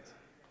something else.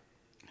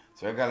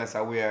 So regardless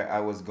of where I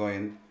was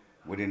going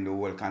within the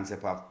whole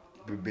concept of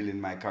building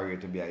my career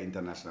to be an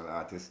international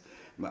artist,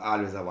 I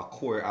always have a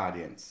core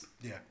audience.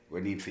 Yeah.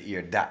 We need to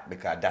hear that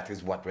because that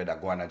is what we're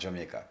going to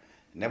Jamaica.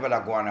 Never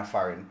that going on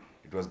foreign,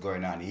 it was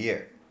going on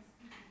here.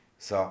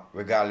 So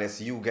regardless,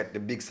 you get the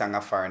big song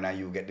of foreign and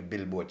you get the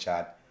Billboard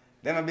chart.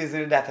 Then I'm busy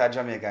with that at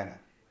Jamaica.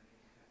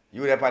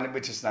 You up on the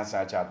British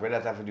National Chart, where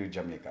that have to do with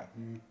Jamaica.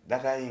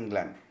 That are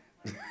England.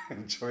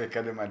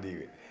 Jamaica them a deal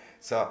with.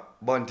 So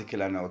Bounty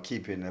Killer now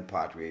keeping the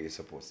part where you're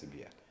supposed to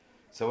be at.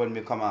 So when we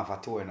come off a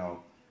tour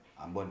now,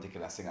 and Bounty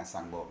Killer sing a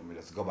song about me,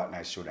 just go back to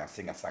my show and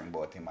sing a song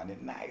about him and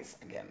it's nice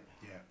again.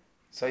 Yeah.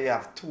 So you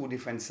have 2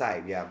 different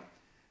sides. You have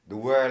the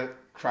world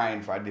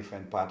crying for a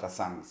different part of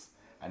songs,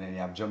 and then you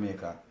have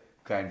Jamaica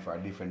crying for a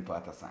different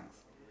part of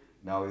songs.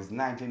 Now it's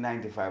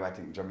 1995, I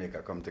think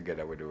Jamaica come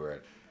together with the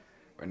world.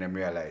 When them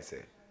realize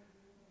it.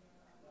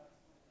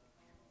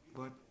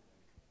 But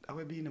I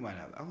will Beenie Man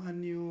have, I want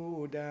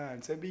new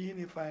dance, I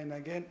Beenie fine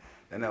again.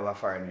 Then our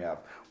foreign you have,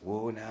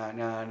 whoa na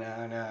na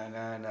na na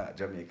na na.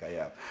 Jamaica you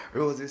have,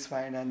 Rose is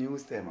fine and new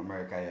stem.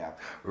 America you have,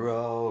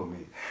 roll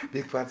me,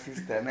 big fat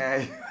sister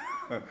now.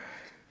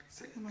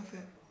 So you must say,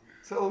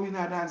 so we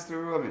not dance to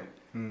Romy.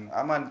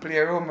 A man play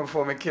Romy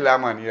before me kill a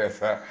man, yes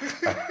sir.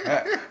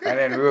 And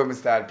then Romy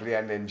start playing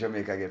and then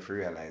Jamaica get to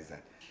realize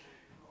that.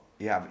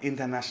 You have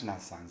international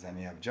songs and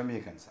you have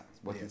Jamaican songs.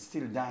 But it's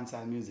still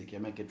dancehall music. You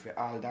make it for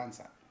all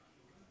dancehall.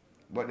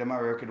 But them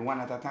are working 1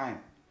 at a time.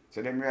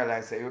 So them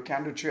realize that you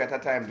can't do 3 at a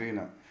time, do you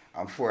know?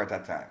 And 4 at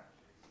a time.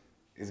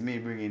 It's me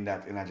bringing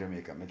that in a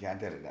Jamaica. I can't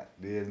tell you that.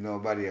 There's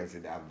nobody else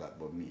that have that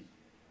but me.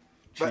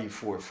 3,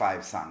 4,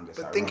 5 songs.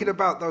 But thinking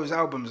about those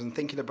albums and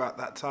thinking about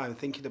that time,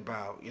 thinking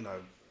about, you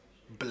know,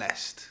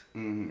 Blessed.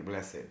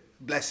 Blessed.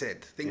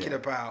 Blessed. Thinking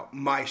about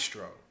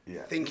Maestro.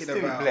 Yeah. Thinking still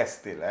about blessed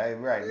still. I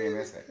right name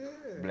I say.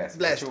 Blessed.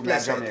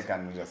 Blessed.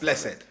 Jamaican just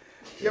Blessed.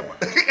 Yeah.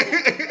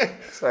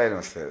 So I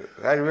don't say.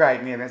 I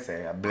right name I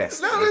say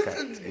blessed. No,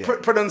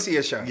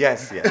 pronunciation.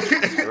 Yes.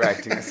 Right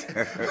thing.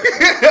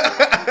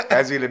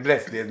 That's really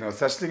blessed. There's no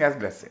such thing as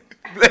blessed.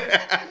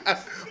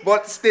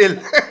 But still.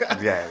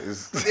 Yeah.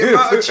 The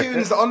amount of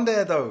tunes on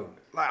there though.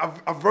 Like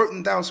I've wrote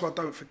them down so I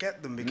don't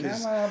forget them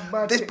because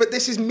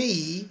this is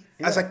me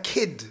as a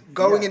kid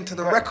going into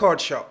the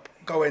record shop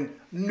going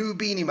new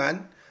Beenie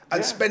Man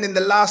and spending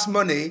the last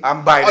money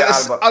and buy the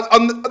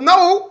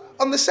album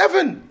on the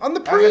 7 on the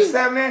pre. On the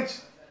 7-inch.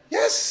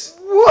 Yes.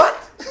 What?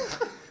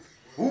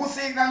 Who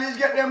say acknowledge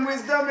get them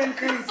wisdom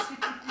increase?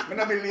 I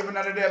don't believe in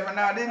the devil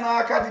now. They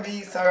mark at the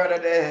beast or the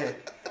day.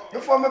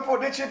 Before me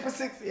put the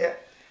 666, yeah.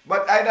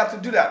 But I'd have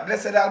to do that.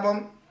 Blessed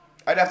album.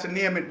 I'd have to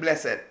name it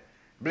Blessed.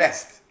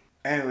 Blessed.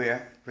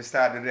 Anyway, we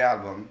started the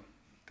album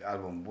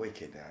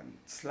Wicked and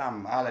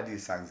Slam. All of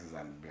these songs is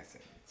on Blessed.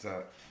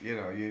 So, you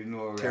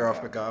know. Tear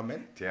Off My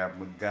Garment. Tear Off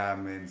My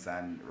Garments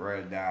and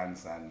Royal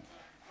Dance and,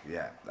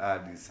 yeah, all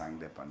these songs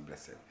there on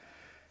Blessed.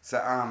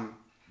 So,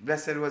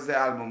 Blessed was the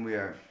album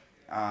where,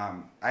 I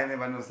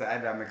never know that I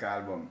didn't make an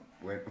album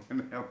when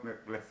I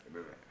make Blessed.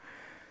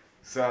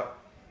 So,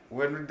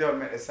 when we done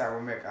make the song,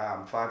 we make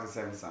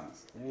 47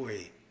 songs.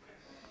 Wait.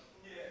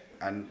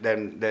 And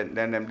then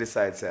them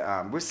decide, say,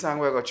 which song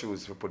we're going to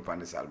choose to put on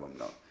this album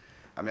now?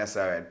 I mean, I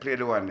say, all right, play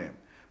the one name.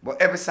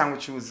 But every song we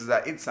choose is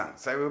a hit song.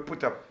 So we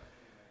put up,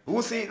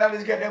 who see it now,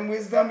 get them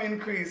wisdom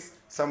increase.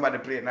 Somebody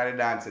play it now, they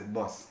dance it,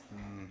 boss.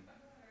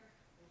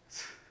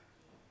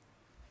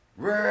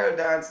 Real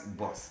dance,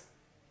 boss.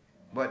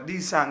 But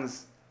these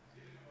songs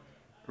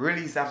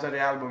released after the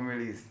album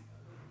release.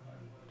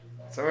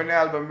 So when the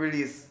album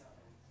release,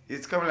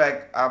 it's kind of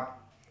like a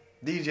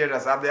DJ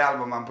just have the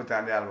album and put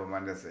on the album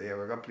and just say, yeah,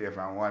 we're going to play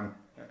from 1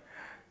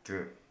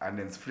 to, and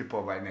then flip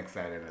over the next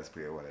side and just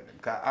play one of them.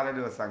 Because all of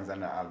those songs on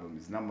the album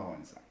is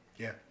 #1 song.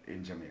 Yeah.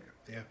 In Jamaica.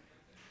 Yeah.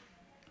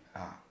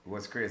 It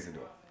was crazy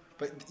though.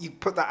 But you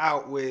put that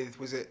out with,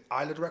 was it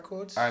Island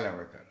Records? Island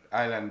Record.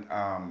 Island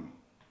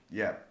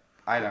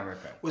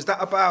Record. Was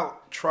that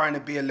about trying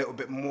to be a little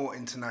bit more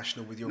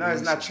international with your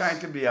releases? No, it's not trying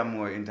to be a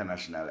more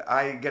international.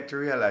 I get to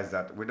realize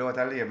that without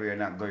a label, you're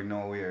not going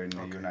nowhere in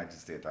the United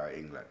States or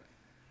England.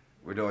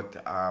 Without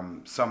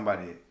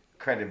somebody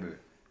credible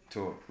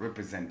to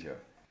represent you.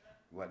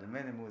 What the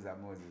Many Moves of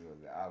Moses was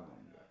the album.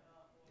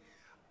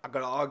 I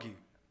gotta argue.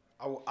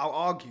 I'll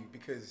argue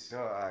because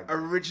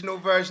original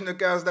version of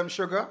Girls Them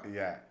Sugar.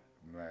 Yeah,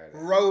 murder.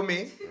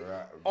 Romy,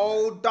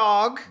 Old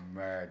Dog,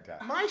 murder.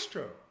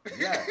 Maestro.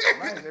 Yeah,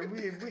 Maestro,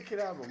 wicked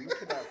album.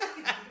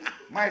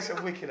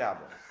 Maestro, wicked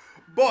album.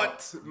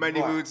 But Many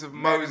Moods of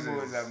Moses.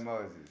 Many Moods of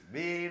Moses.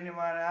 Beenie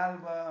Man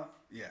album.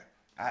 Yeah.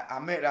 I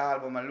made the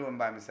album alone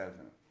by myself.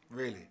 You know?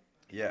 Really?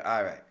 Yeah,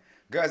 all right.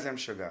 Girls Them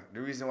Sugar.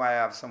 The reason why I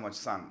have so much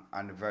song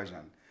on the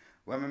version,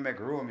 when we make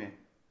Romy,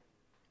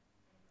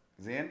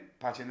 Zane,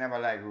 Patchy never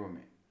liked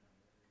Romy.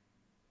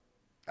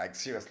 Like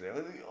seriously,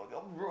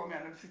 Romy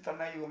and them sister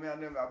Naomi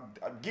and them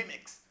are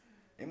gimmicks.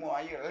 He more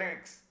hear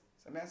lyrics.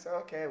 So I say,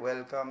 okay,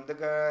 welcome the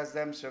Girls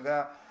Them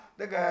Sugar.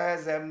 The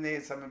girls them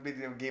need some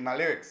bit of game of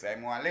lyrics. I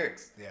want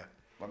lyrics. Yeah.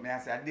 But me I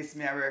say this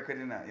me I work with,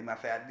 you know. He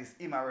might say this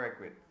him I work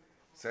with.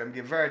 So I'm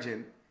give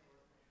Virgin,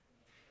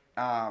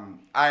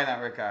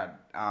 Island Record,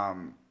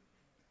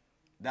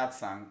 that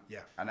song.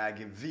 Yeah. And I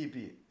give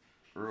VP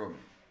Romy.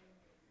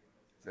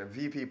 So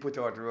VP put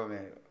out Romy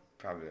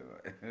probably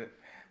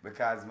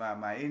because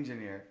my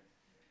engineer,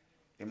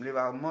 him live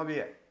out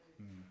Mobile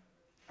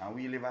and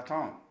we live at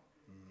town.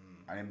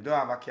 And him don't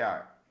have a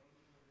car.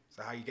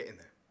 So how you getting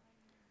there?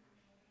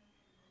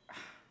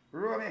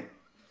 Romy.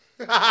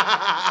 Buy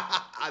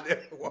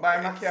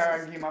my car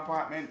and give him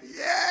apartment.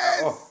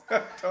 Yes!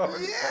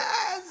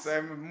 Yes! So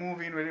I'm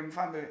moving with him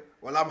family.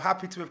 Well, I'm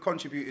happy to have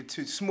contributed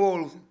to a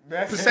small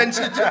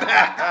percentage of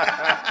that.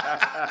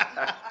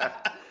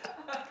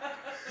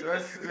 So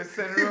we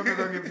send Romy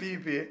to give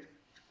VP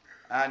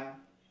and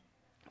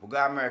we go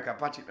to America.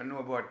 Patrick don't know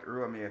about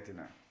Romy yet, you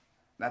know.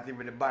 Not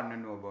even the band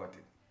don't know about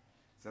it.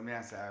 So me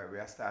I say, all right,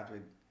 we start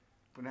with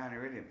put on the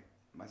rhythm.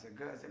 I said,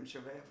 girls, I'm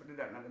sure I have to do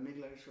that in the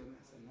middle of the show.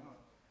 I said, no.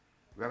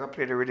 We're going to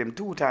play the rhythm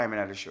 2 times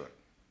in the show.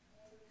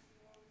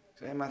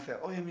 So I said,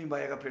 oh, you mean by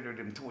you're going to play the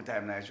rhythm 2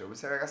 times in the show? We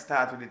said, we're going to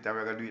start with it and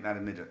we're going to do it in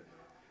the middle.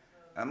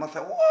 And I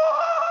said,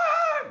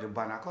 what? The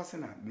band are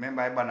cussing.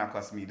 Remember, the band are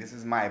cussing me. This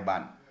is my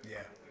band.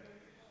 Yeah.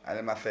 And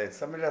then I said,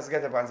 somebody just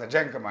get up and say,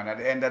 gentlemen, at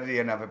the end of the day,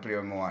 you have to play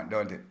what you want,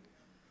 don't it?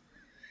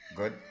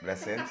 Good,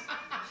 blessings.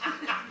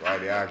 Why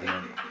the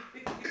argument?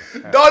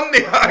 Done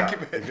the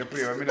argument. If you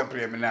play with me, don't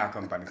play with me now,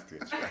 come on the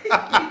stage.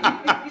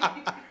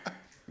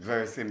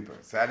 Very simple.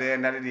 So at the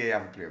end of the day, you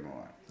have to play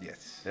more.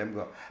 Yes. Them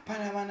go,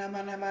 Panamana,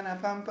 mana, mana,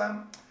 pam,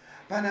 pam.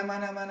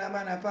 Panamana, mana,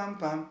 mana, pam,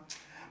 pam.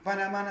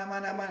 Panamana,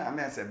 mana, mana. I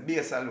mean, I said,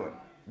 bass alone.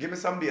 Give me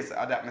some bass.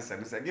 That I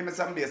said, give me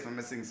some bass when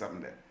I sing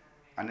something there.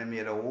 And then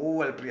made the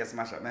whole place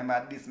smash up.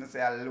 Remember this, I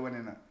say alone,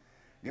 you know.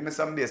 Give me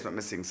some bass when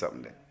I sing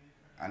something there.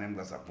 And then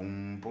goes a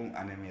boom, boom.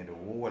 And then made the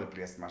whole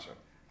place smash up.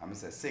 And I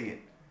said, sing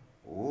it.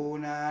 Oh,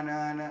 na,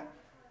 na, na.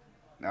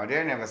 Now,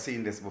 they never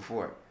seen this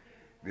before.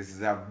 This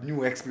is a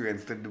new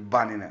experience to the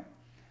band, you know.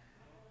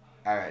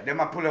 All right, them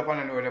a pull up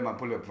on the road, them a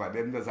pull up for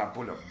them does a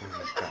pull up.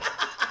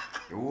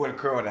 The whole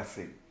crowd a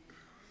sing.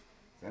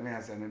 So I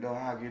say, no, don't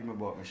argue with me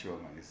about my show,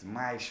 man. It's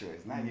my show,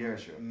 it's not your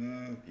show.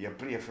 You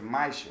play for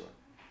my show,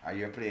 or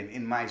you're playing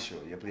in my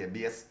show. You play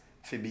bass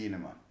for Beenie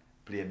Man.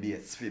 Play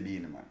bass for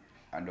Beenie Man.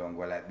 And don't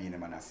go like Beenie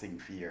Man and sing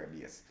for your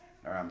bass.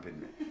 No ramping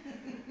me.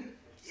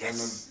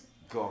 Yes.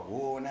 So go,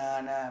 oh,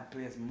 nah, nah,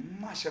 please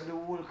mash up the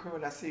whole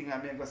crowd and sing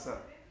and make us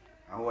up.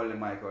 I hold the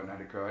mic out on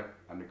the crowd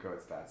and the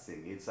crowd starts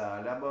singing. It's all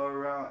about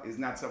round. It's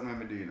not something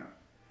I'm doing now.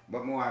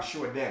 But more I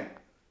show them.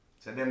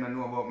 So them don't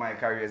know about my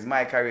career.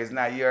 My career is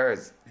not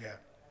yours. Yeah.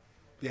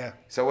 Yeah.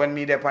 So when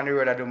me there on the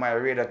road I do my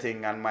radar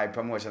thing and my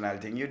promotional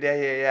thing, you there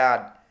here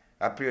yard,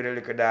 I play the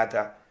little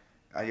data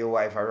and your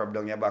wife I rub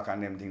down your back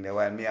on them thing there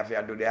while me have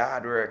to do the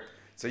hard work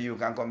so you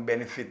can come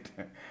benefit.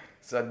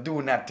 So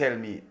do not tell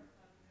me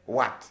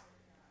what.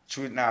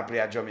 Truth now play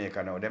at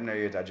Jamaica now. Them no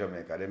hear it at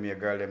Jamaica. Them hear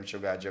Girl Them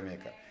Sugar at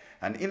Jamaica.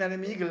 And in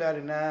the Eagle of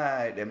the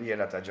night, them hear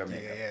that at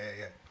Jamaica.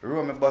 Yeah.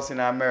 Romy bus in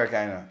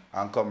America, you know,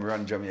 and come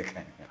run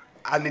Jamaica.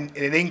 And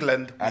in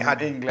England, we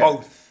had England,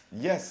 both.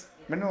 Yes,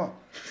 I know.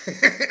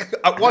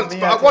 at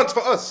once for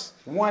us.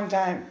 One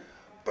time.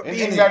 But in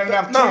Beenie, England, we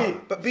have 3.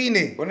 No, but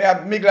Beenie. When they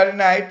have Middle of the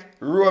Night,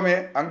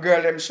 Romy and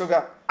Girl Them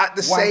Sugar. At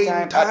the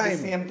same time. At the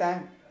same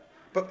time.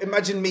 But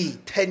imagine me,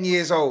 10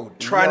 years old,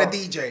 trying to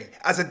DJ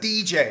as a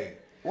DJ.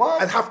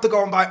 What? And have to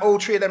go and buy all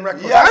 3 of them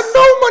records. Yes. I had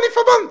no money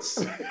for months.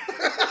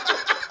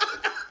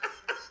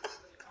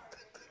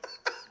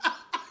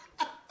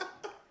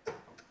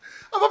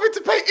 I'm having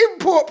to pay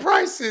import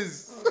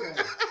prices.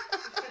 Okay.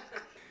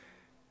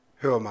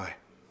 Who am I?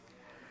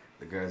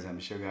 The Girls Them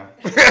Sugar.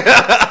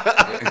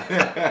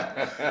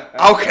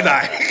 How can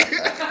I?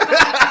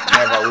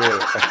 Never will.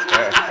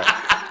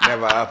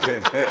 Never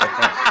happen.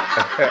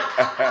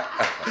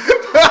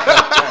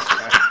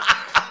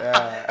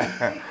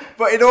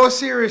 But in all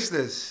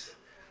seriousness,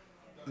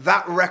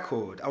 that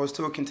record, I was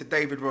talking to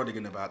David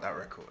Rodigan about that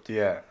record.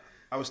 Yeah.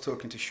 I was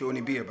talking to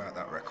Shawnee B about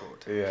that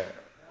record. Yeah.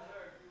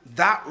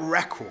 That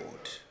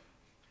record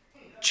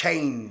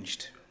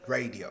changed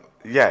radio.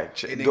 Yeah,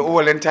 the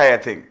whole entire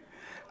thing.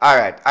 All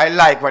right, I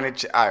like when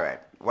it... All right,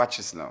 watch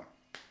this now.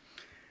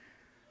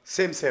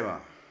 Sim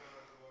Simmer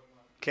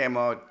came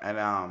out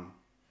and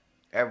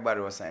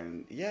everybody was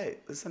saying, yeah,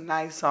 it's a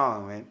nice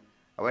song, man.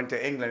 I went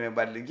to England and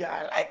everybody,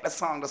 yeah, I like the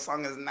song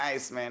is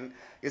nice, man.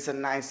 It's a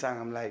nice song.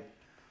 I'm like,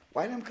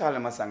 why them call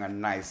my song a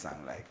nice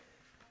song? Like,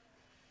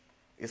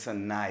 it's a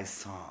nice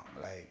song,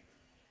 like.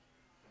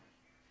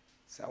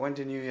 So I went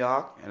to New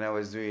York and I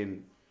was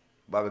doing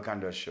Bobby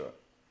Condo's show.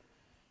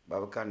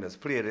 Bobby Condo's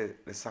played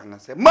the song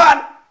and said,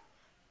 man,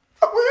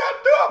 what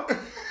you doing?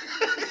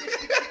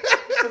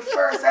 It's the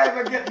first I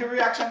ever get the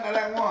reaction that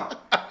I want.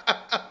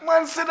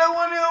 Man said I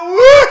want to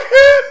work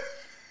it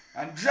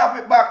and drop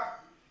it back.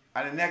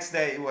 And the next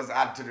day it was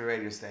added to the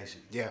radio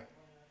station. Yeah.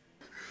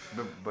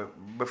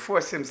 But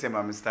before Sim Sim,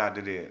 I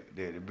started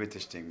the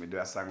British thing. We do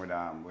a song with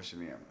what's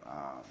your name?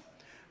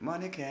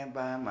 Money Can't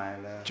Buy My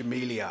Love.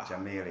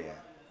 Jamelia.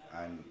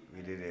 And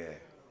we did a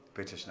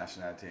British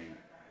national thing.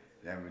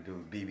 Then we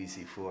do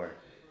BBC 4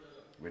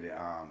 with the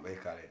what do you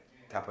call it?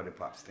 Top of the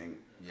Pops thing.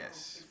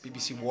 Yes.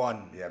 BBC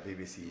One. Yeah,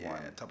 BBC One.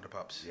 Top of the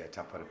Pops. Yeah,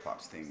 Top of the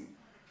Pops thing.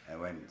 And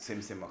when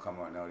Sim Sim will come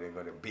out now, they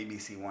got the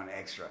BBC One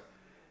Extra.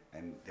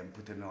 And then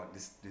putting out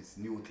this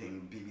new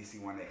thing, BBC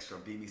One Extra,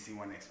 BBC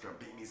One Extra,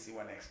 BBC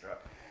One Extra.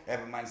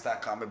 Every man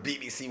start calling me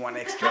BBC One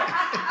Extra.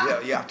 Yeah,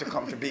 you have to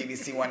come to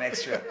BBC One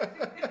Extra.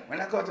 When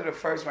I go to the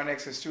first One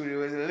Extra studio,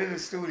 it was a little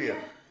studio.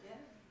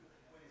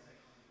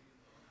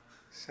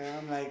 So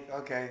I'm like,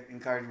 okay,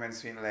 encouragement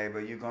sweet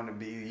labor, you're gonna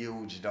be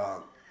huge,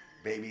 dog.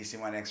 BBC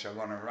One Extra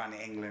gonna run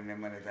England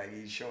and when it's like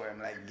you show him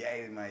like,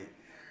 yeah, mate.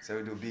 So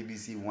we do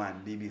BBC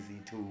One,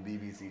 BBC Two,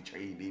 BBC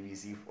Three,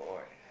 BBC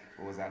Four.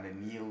 It was on the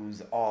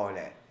news, all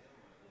that.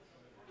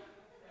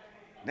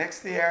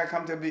 Next year I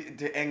come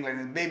to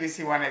England, it's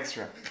BBC One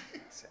Extra.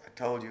 So I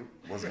told you,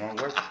 what's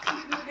gonna work?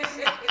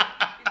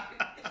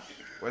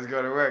 What's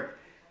gonna work?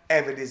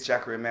 Every disc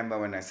track remember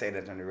when I said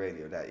that on the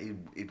radio, that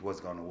it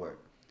was gonna work.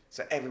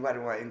 So everybody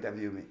want to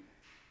interview me.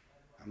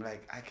 I'm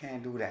like, I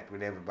can't do that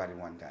with everybody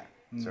one time.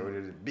 So we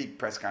did a big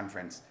press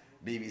conference,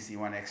 BBC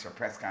One Extra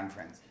press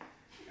conference,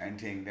 and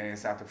thing. Then they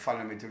start to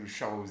follow me to the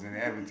shows and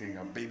everything,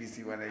 on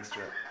BBC One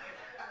Extra.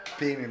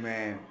 Beenie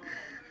Man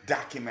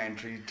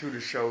documentary to the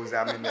shows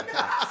I'm in the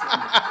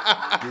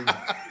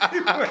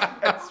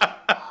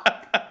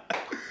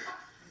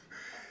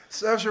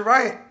Serves you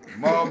right.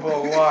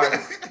 Marble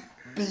was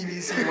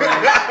BBC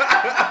One.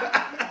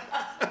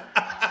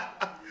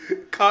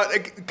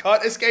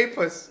 Can't escape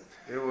us.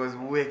 It was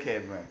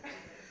wicked, man.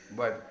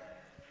 But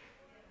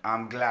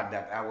I'm glad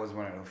that I was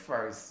one of the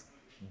first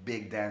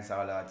big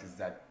dancehall artists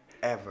that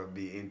ever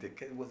be into.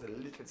 Cause it was a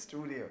little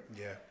studio.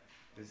 Yeah.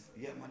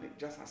 Yeah, man, it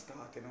just a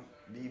start, you know.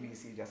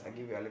 BBC just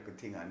give you a little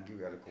thing and give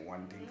you a little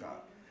one thing.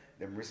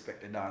 Them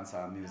respect the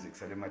dancehall music,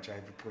 so they might try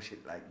to push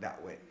it like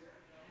that way.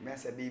 I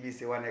said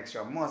BBC One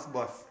Extra must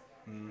bust.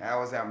 I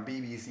was on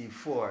BBC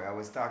 4. I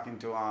was talking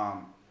to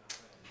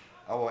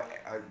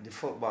the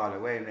footballer,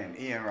 what's his name?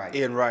 Ian Wright.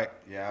 Ian Wright.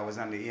 Yeah, I was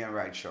on the Ian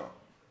Wright show.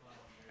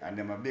 And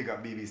then I big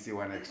up BBC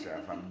One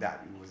Extra from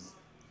that. It was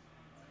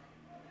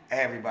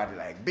everybody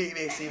like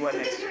BBC One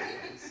Extra.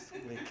 It's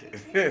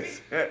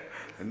wicked.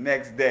 The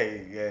next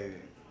day, yeah.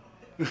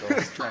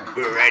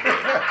 We're ready.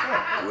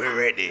 We're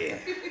ready.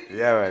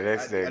 Yeah, well,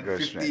 next day and goes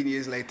 15 straight.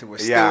 years later, we're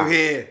still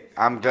here.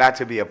 I'm glad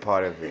to be a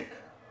part of it.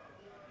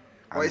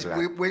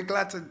 We're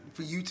glad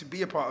for you to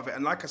be a part of it.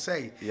 And like I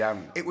say,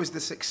 it was the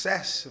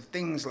success of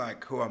things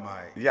like Who Am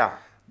I? Yeah.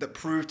 That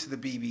proved to the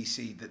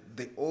BBC that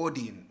the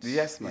audience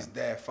is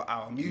there for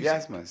our music.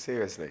 Yes, man,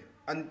 seriously.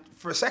 And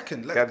for a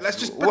second, let's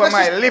just... Who am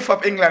I? Lift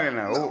up England, you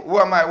know. Who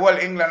am I? Well,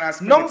 England has...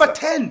 Number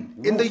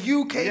 10 in the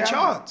UK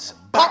charts.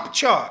 Pop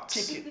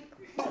charts.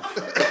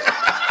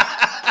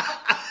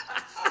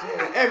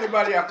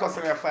 Everybody are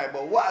cussing their fight,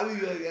 but what are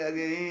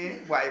you...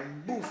 Why,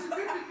 boof.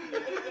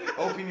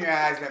 Open your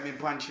eyes, let me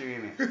punch you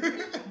in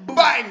it.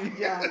 Bang!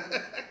 Yeah.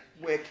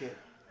 Wicked.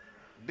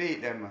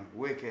 Beat them, man.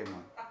 Wicked,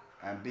 man.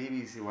 And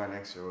BBC One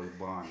Extra was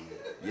born, man.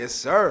 Yes,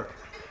 sir.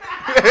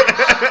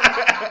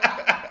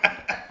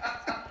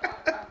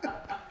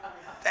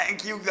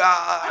 Thank you,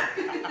 God.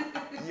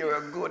 You're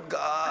a good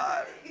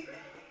God.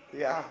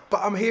 Yeah.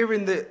 But I'm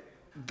hearing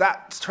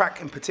that track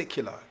in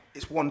particular,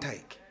 it's one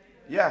take.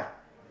 Yeah.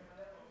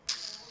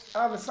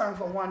 I have a song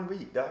for 1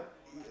 week, dog.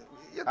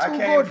 I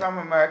came good. from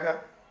America,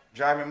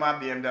 driving my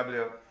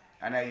BMW,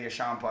 and I hear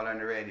Sean Paul on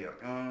the radio.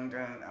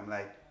 I'm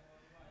like,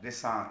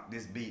 this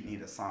beat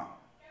need a song.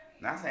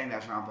 Not saying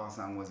that Sean Paul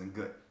song wasn't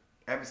good.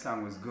 Every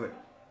song was good.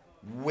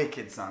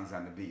 Wicked songs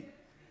on the beat.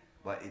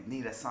 But it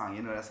need a song.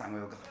 You know that song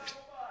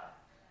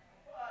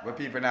where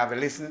people never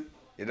listen?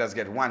 You just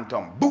get one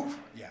tone. Boof!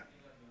 Yeah.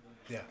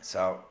 Yeah.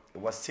 So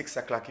it was 6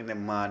 o'clock in the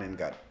morning,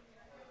 God.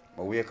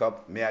 I wake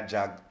up, I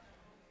jog,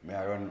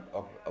 I run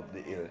up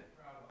the hill.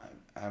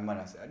 And man,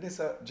 I said, this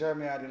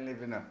Jeremy I didn't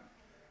live in.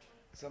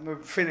 So I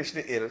finish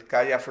the hill,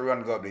 because you have to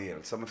run go up the hill.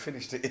 So I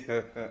finish the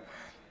hill,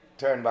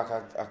 turn back,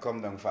 I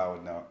come down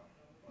forward now.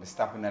 I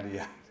stop in the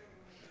yard.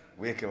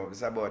 Wake him up.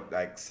 It's about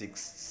like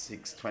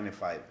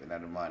 6:25 in the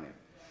morning.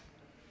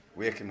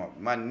 Wake him up.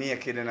 Man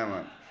naked in a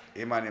man.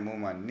 Him and him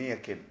woman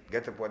naked.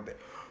 Get up out there.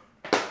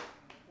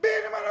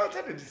 Beenie Man out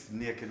there. This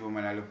naked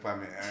woman I look at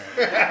me. I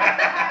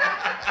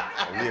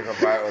wake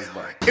up my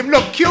husband. Him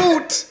look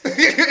cute.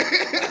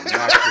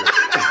 Not cute.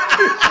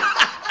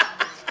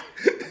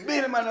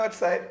 Beenie Man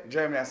outside.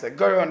 Jeremy I said,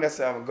 go around this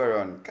go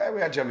around. Because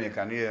we are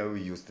Jamaican. Yeah,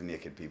 we used to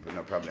naked people.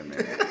 No problem.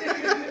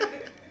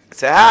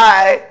 Say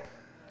hi.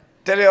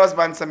 Tell your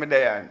husband something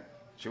there and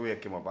she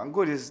wake him up. And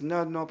good is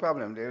no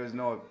problem. There is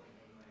no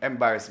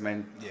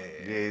embarrassment. Yeah.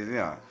 There is, you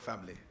know.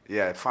 Family.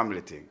 Yeah,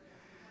 family thing.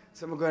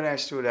 So I'm going to the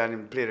studio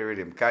and play the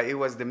rhythm. Because it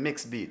was the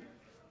mix beat.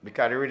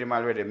 Because the rhythm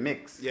already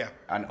mixed. Yeah.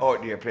 And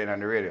out there playing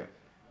on the radio.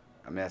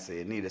 And I say,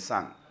 you need a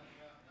song.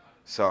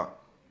 So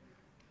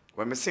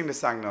when we sing the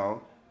song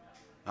now,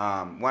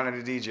 one of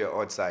the DJ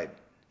outside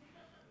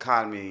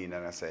called me in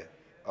and I said,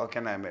 how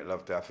can I make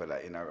love to a fella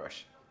in a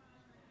rush?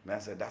 And I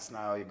said, that's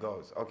not how it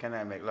goes. How can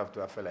I make love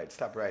to a fella?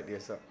 Stop right there,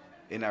 sir.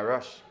 In a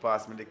rush,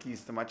 pass me the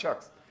keys to my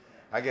trucks.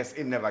 I guess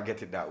he never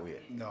get it that way.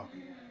 No.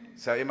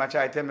 So he might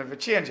try to tell me to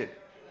change it.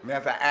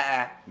 I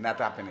say, not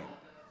happening.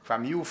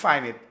 From you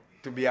find it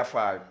to be a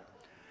fault.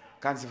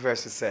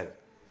 Controversy said,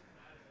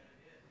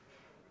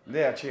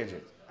 there, change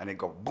it. And it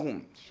go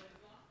boom.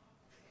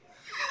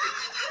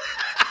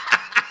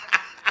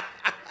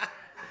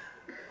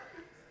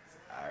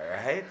 All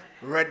right.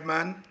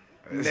 Redman,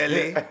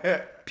 Nelly,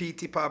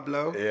 P.T.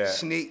 Pablo, Yeah.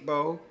 Sneak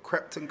Bow,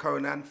 Crepton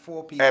Conan,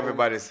 4 people.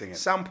 Everybody singing.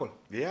 Sample.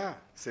 Yeah,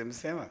 same.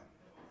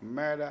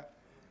 Murder.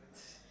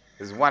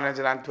 There's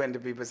 120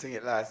 people sing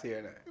it last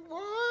year. Now.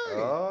 Why?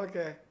 Oh,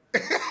 okay.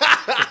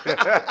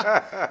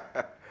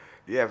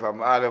 Yeah,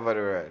 from all over the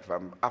world,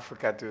 from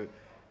Africa to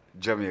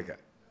Jamaica.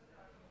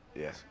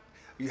 Yes.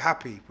 You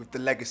happy with the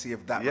legacy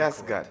of that Yes,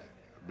 record? God.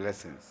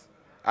 Blessings.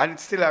 And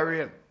it's still a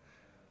real.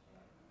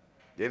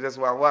 They just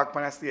want to walk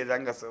on the stage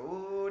and go,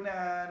 oh, nah,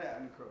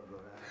 and the crowd go,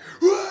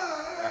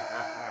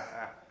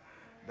 nah.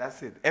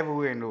 That's it.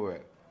 Everywhere in the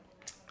world.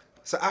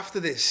 So after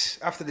this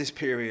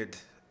period,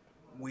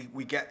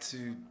 we get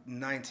to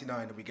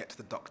 99 and we get to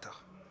the Doctor.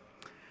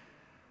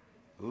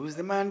 Who's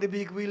the man, the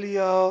big Willie,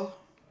 yo?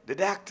 The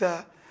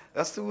Doctor.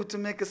 That's the who to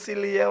make a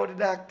silly, yo, the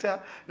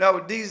Doctor. Now,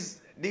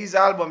 these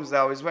albums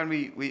now is when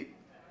we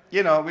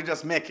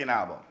just making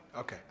album.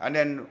 Okay. And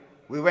then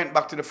we went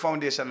back to the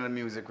foundation of the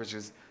music, which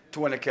is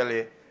Tony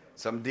Kelly,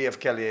 some Dave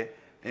Kelly,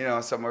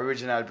 some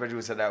original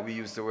producer that we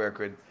used to work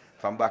with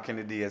from back in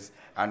the days.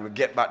 And we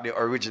get back the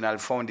original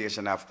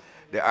foundation of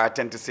the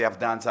authenticity of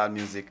dancehall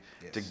music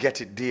to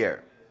get it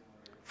there,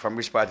 from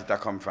which part it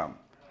come from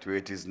to where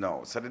it is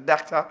now. So the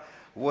Doctor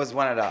was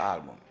one of the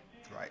album.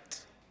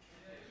 Right.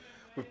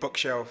 With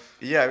Bookshelf.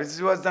 Yeah,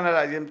 it was done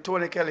that.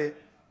 Tony Kelly.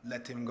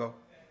 Let Him Go.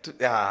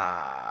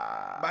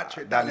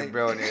 Battery Dally.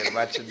 Brownie,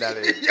 Battery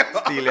Dally,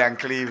 Steely and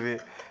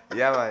Clevey.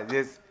 Yeah, man.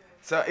 Yes.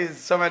 So it's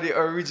some of the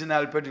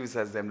original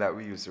producers them that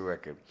we used to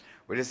work with.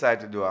 We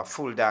decided to do a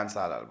full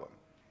dancehall album.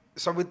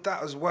 So with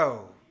that as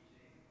well,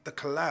 the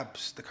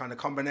collabs, the kind of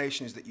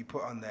combinations that you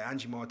put on there,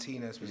 Angie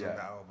Martinez was on that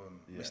album,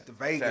 Mr.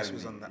 Vegas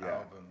was on that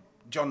album,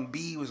 John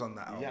B was on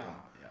that album. Yeah.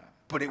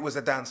 But it was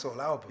a dancehall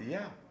album.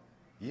 Yeah.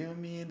 You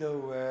mean the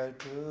world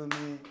to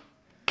me,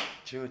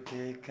 truth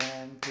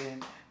and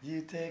pain,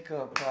 you take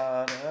a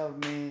part of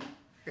me.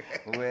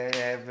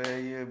 Wherever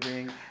you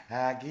bring,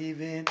 I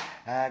give in,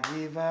 I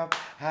give up,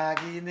 I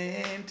give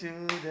in to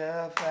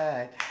the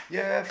fight.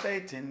 Your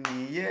faith in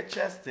me, your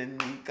trust in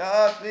me,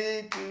 cause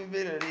me to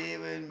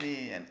believe in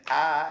me. And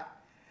I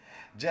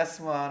just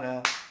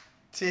wanna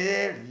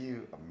tell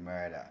you a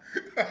murder.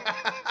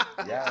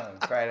 Yeah,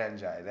 Pride and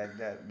Joy.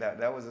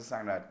 That was a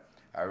song that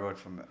I wrote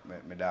for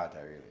my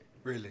daughter, really.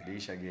 Really?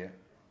 Deisha Gay,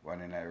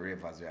 one in a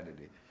rave as we had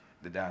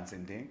the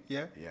dancing thing.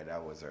 Yeah? Yeah,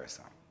 that was her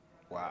song.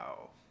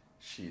 Wow.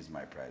 She's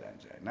my pride and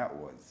joy. Not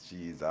was.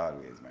 She is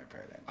always my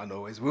pride and joy. And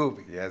always will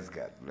be. Yes,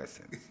 God,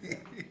 blessings. Yeah.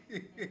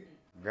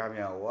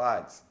 Grammy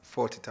Awards.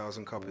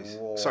 40,000 copies.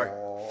 Whoa. Sorry,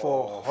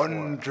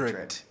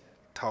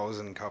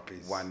 400,000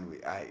 copies. 1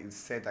 week.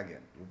 Say it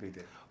again. Repeat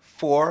it.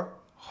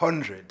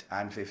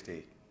 450,000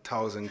 50.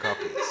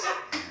 copies.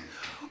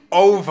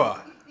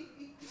 Over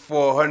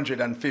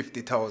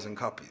 450,000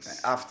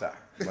 copies. After.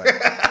 But,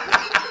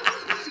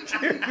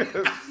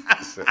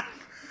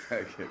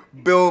 okay.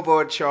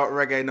 Billboard chart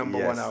reggae number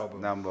one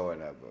album. Number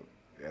one album.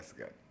 Yes,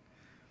 God.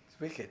 It's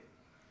wicked.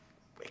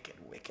 Wicked.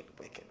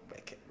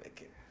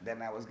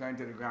 Then I was going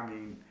to the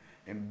Grammy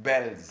in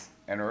bells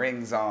and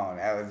rings on.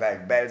 I was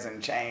like bells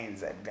and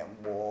chains. And then,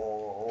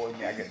 whoa,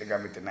 I get the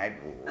Grammy tonight.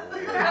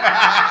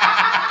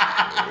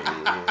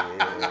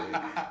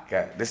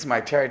 Okay. This is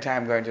my third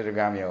time going to the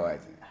Grammy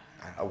Awards.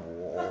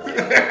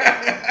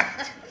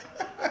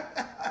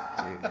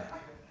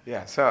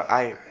 Yeah, so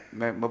I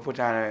put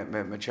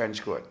on my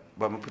trench coat,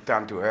 but I put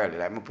on too early.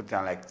 Like I put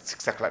on like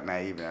 6 o'clock in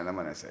the evening, and I'm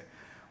gonna say,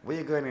 "Where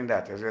you going in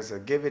that?" I was gonna say,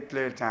 "Give it a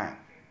little time,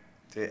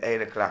 till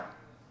 8 o'clock,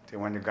 till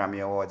when the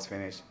Grammy Awards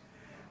finish."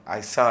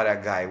 I saw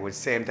that guy, which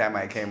same time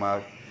I came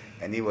out,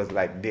 and he was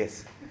like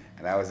this.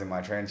 And I was in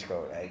my trench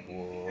coat, like,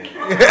 whoa.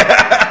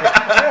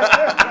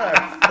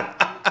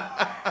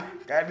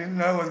 I didn't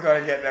know I was going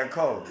to get that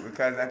cold,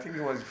 because I think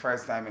it was the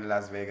first time in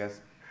Las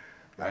Vegas.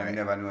 Right. I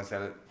never knew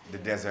the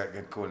desert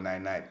get cold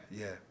night.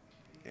 Yeah.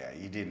 Yeah,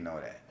 you didn't know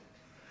that.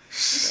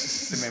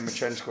 So, I my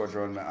trench coat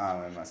around my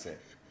arm, and I said,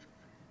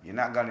 you're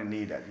not going to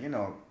need that. You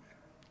know,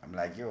 I'm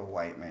like, you're a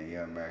white man,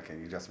 you're American,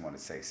 you just want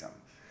to say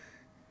something.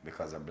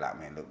 Because a black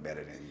man look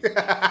better than you.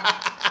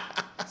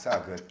 It's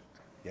all good.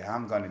 Yeah,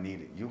 I'm going to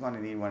need it. You're going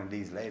to need one of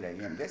these later.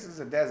 You know, this is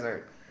a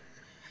desert.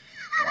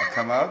 When I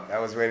come out, I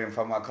was waiting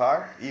for my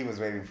car. He was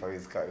waiting for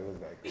his car. He was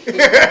like...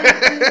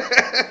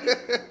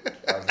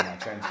 I was in my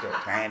trench coat.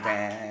 Tan,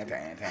 tan,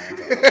 tan, tan,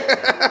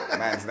 tan.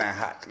 Man's not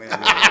hot.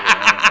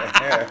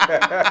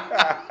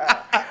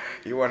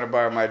 You want to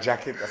borrow my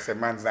jacket? I said,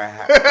 man's not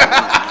hot.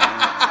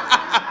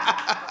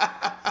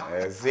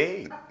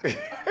 See?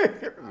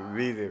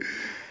 Beat him.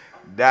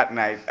 That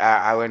night,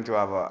 I went to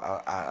have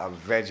a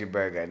veggie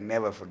burger. I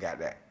never forgot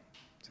that.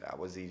 So I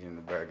was eating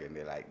the burger, and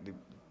they're like,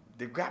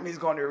 the Grammy's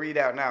going to read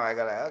out now. I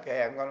go like,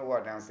 okay, I'm going to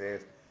walk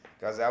downstairs.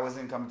 Because I was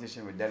in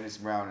competition with Dennis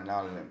Brown and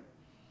all of them.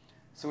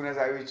 As soon as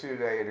I reach through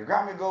there, the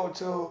Grammy go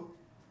to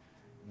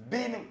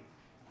Beenie.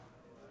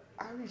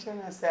 I reach on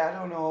the stage. I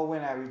don't know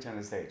when I reach on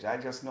the stage. I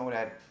just know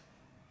that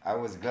I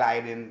was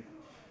gliding.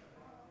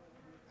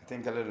 I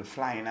think a little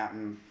flying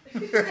happened.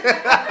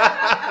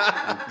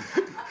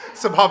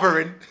 Some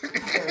hovering.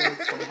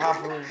 Some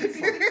hovering. I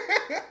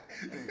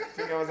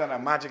think I was on a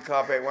magic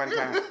carpet one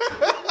time.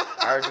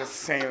 I was just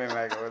sailing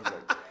like I was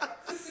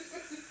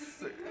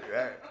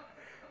like,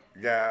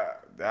 yeah,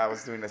 I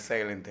was doing the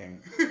sailing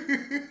thing.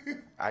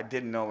 I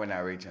didn't know when I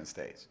reached on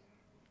stage.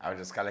 I was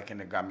just collecting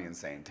the Grammy and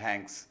saying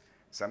thanks.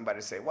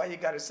 Somebody say, why you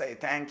gotta say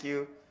thank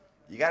you?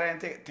 You gotta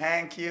say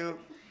thank you.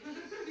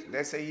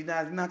 They say you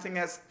got nothing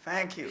else.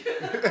 Thank you.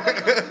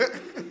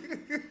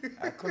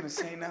 I couldn't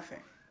say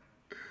nothing.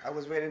 I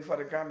was waiting for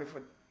the Grammy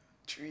for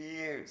 3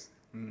 years.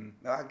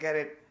 Now I get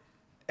it.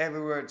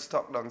 Every word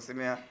stuck down to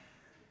me. I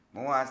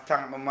want to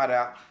thank my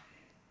mother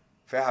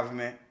for having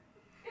me.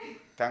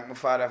 Thank my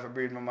father for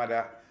breeding my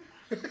mother.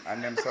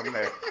 And them something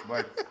there.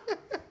 But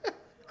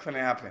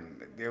couldn't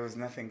happen. There was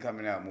nothing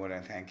coming out more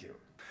than thank you.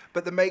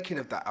 But the making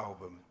of that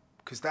album,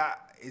 because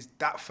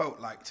that felt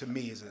like to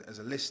me as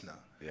a listener.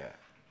 Yeah.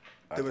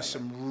 There was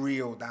some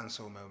real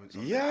dancehall moments.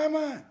 Yeah,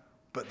 man.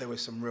 But there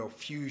was some real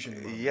fusion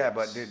moments. Yeah,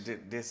 but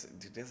this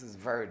is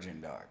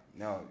virgin, dog.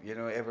 No, you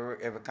know,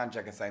 every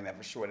contract I sign, I have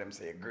to show them,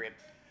 say, a grit.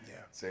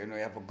 Yeah. So, you know,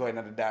 you have to go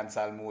into the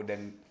dancehall mood,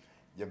 then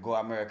you go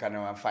America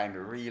now and find the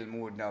real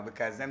mood now,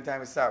 because them time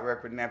we start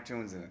work with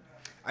Neptunes.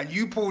 And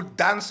you pulled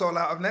dancehall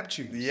out of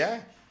Neptunes?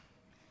 Yeah.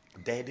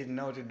 They didn't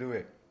know to do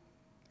it.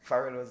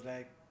 Pharrell was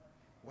like,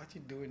 what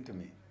you doing to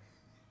me?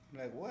 I'm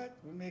like, what?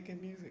 We're making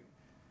music.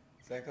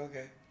 It's like,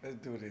 okay, let's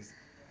do this.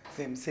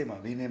 Same Simmer,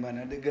 Beenie Man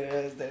and the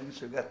girls, then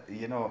sugar.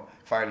 You know,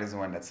 Pharrell is the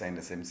one that sang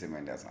the same Simmer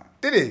in that song.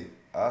 Did he?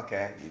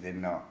 Okay, you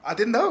didn't know. I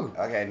didn't know.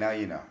 Okay, now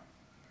you know.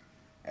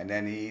 And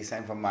then he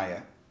sang for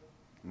Maya.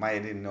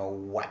 Maya didn't know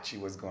what she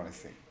was going to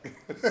sing.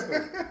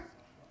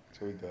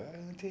 So we go,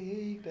 I'll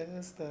take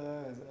the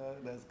stars out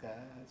of the sky.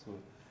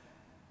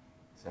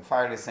 So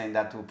Pharrell is saying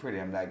that too pretty.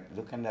 I'm like,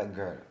 look at that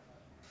girl.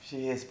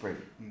 She is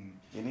pretty.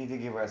 You need to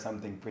give her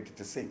something pretty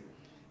to sing.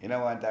 You know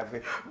what I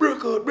feel?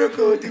 Broke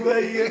out, in my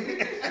ear.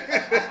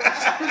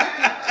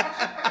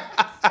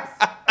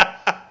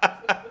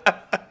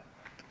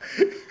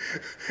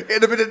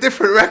 It'd have been a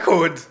different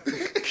record.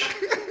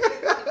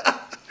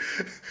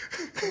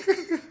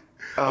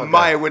 Oh,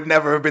 Maya would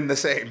never have been the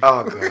same.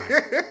 Oh, God.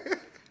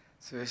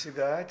 So she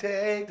gotta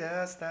take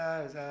the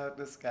stars out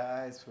the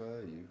skies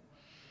for you.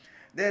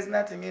 There's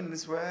nothing in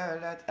this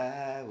world that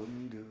I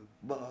wouldn't do,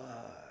 boy.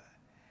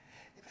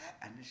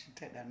 And then she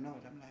take that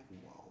note, I'm like,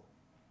 whoa.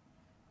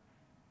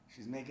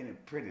 She's making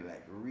it pretty,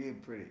 like real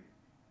pretty.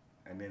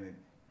 And then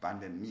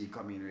me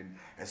coming in,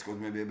 excuse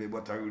me, baby,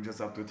 but I will just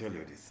have to tell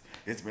you this.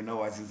 It's been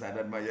hours since I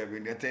done my hair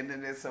in the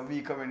tenderness, so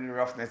me coming in the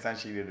roughness and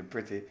she did it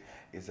pretty.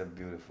 It's a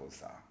beautiful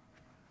song.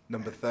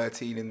 Number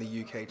 13 in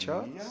the UK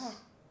charts. Yeah.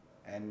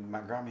 And my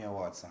Grammy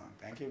Award song.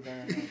 Thank you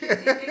very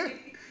much.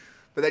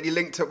 But then you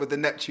linked up with the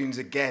Neptunes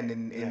again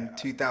in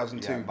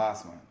 2002. Yeah,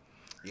 Bossman.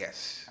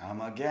 Yes.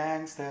 I'm a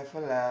gangster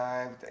for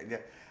life.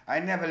 I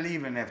never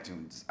leave the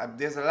Neptunes.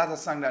 There's a lot of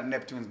songs that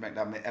Neptunes make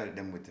that I help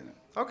them with. You know?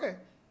 Okay.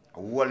 A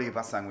whole heap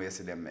of songs where you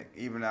see them make.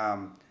 Even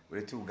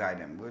with the two guys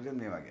them. What's their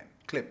name again?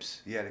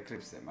 Clips. Yeah, the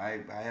Clips them. I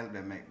help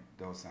them make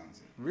those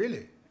songs.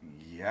 Really?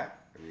 Yeah,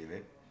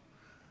 really.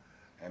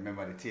 I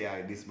remember the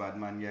T.I. This Bad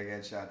Man, you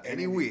get shot.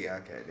 Anyway.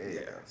 Okay, there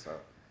you go. So,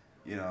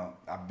 you know,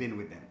 I've been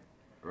with them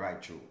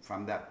right through.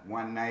 From that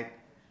one night,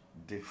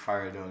 the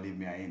fire don't leave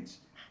me an inch.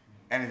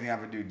 Anything I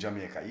have to do,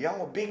 Jamaica.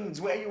 Yo,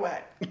 Bings, where you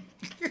at?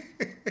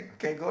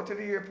 Okay, go to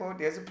the airport.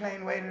 There's a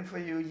plane waiting for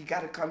you. You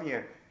got to come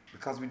here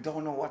because we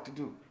don't know what to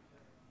do.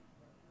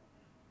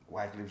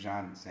 Wycliffe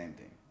Jean, same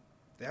thing.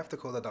 They have to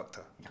call the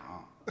doctor.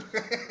 No.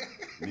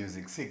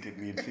 Music sick, it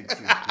need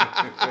fixing.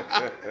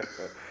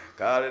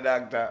 Call the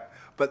doctor.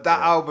 But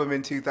that album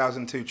in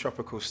 2002,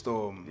 Tropical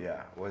Storm,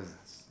 was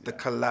the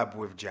collab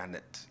with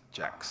Janet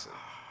Jackson.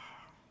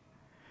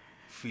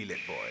 Feel It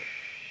Boy.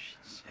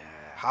 Yeah.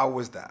 How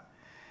was that?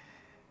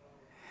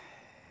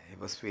 It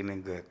was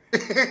feeling good.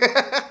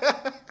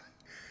 Because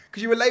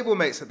you were label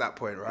mates at that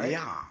point, right?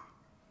 Yeah.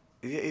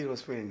 It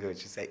was feeling good.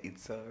 She said,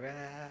 it's all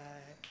right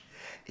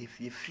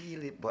if you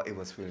feel it, but it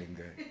was feeling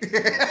good.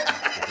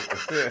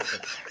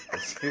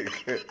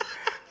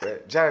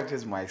 But Janet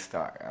is my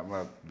star. I'm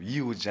a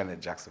huge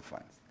Janet Jackson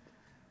fan.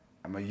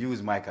 I'm a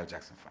huge Michael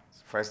Jackson fan.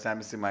 First time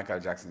I see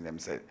Michael Jackson, them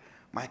said,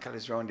 Michael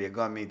is round there,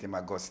 go and meet him,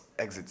 I go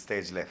exit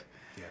stage left.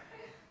 Yeah.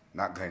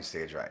 Not going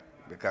stage right.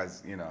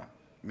 Because, you know,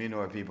 me know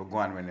where people go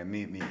on when they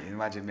meet me.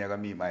 Imagine me, I go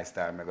meet my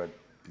star, and I go,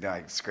 no,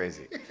 it's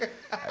crazy.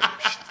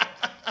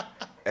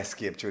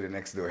 Escape through the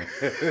next door.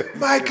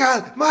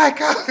 Michael! No,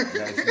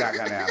 it's not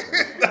going to happen.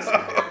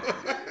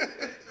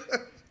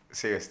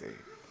 Seriously.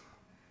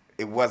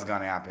 It was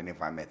going to happen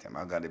if I met him.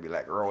 I'm going to be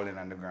like rolling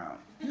on the ground.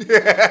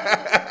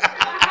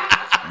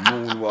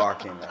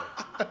 Moonwalking.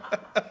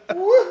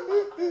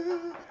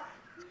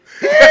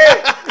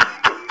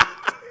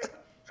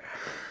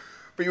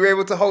 But you were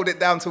able to hold it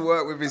down to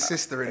work with his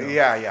sister in it.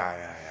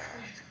 Yeah.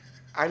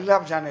 I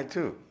love Janet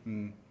too.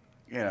 You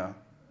know,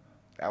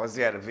 I was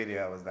there at the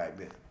video, I was like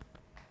this.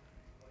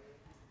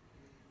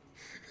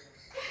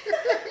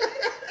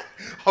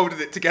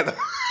 Holding it together.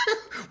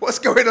 What's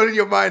going on in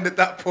your mind at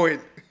that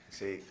point?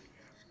 See,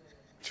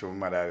 true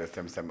mother,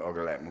 there's some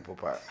ugly like my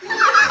papa.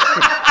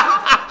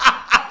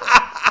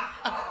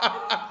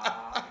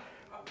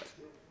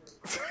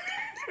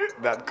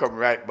 That come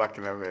right back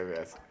in the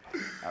areas.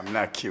 I'm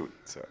not cute,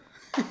 so.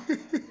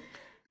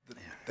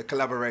 The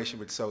collaboration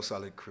with So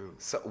Solid Crew.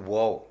 So,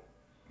 whoa,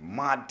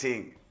 mad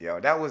thing. Yo,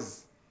 that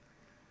was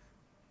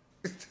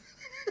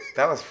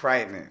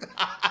frightening.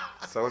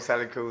 So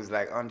Solid Crew was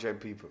like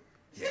 100 people.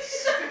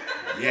 Yes.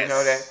 Did you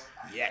know that?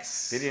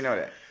 Yes. Did you know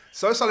that?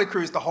 So Solid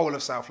Crew is the whole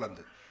of South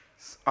London.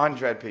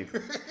 100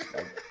 people.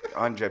 Like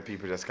 100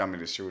 people just come in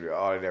the studio,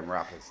 all of them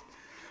rappers.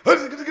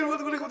 It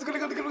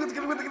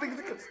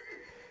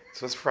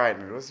was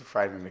frightening. It was a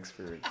frightening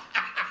experience.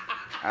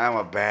 I'm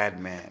a bad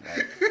man.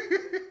 Like,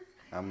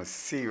 I'm a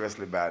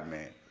seriously bad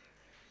man.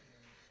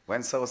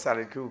 When So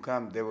Solid Crew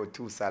come, they were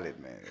too solid,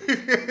 man.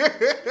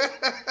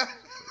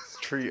 It's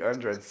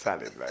 300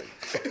 solid, like.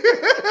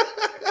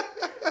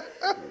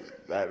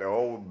 Like the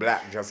whole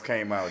black just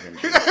came out. And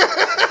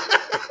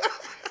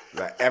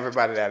like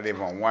everybody that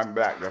live on one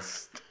block,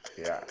 just,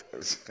 yeah.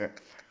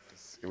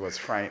 It was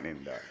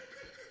frightening, dog.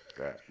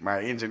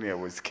 My engineer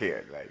was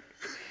scared, like.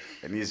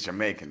 And he's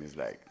Jamaican. He's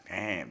like,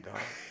 damn,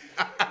 dog.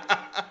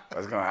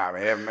 What's going to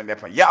happen? Every man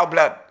there, yo,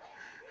 blood.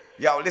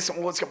 Yo,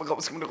 listen, what's going on?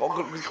 What's going on?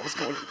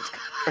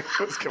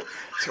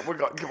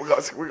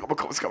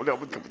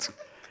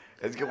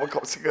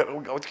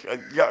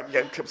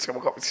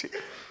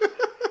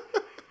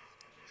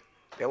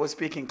 They were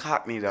speaking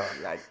Cockney, though,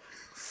 like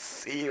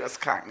serious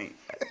Cockney.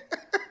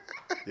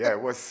 Yeah,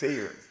 it was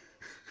serious.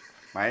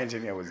 My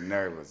engineer was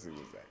nervous. He was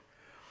like,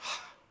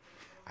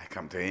 I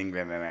come to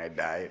England and I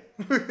died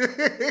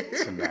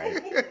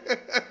tonight,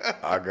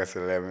 August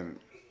 11th,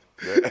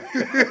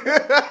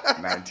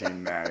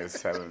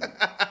 1997.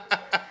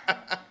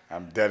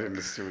 I'm dead in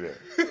the studio.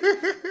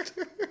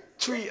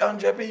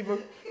 300 people.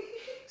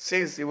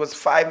 Seriously, it was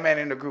 5 men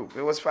in the group.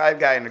 It was 5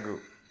 guys in the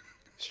group.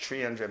 It's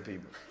 300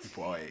 people.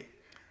 Boy.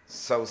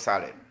 So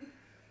solid.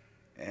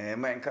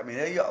 And man come in,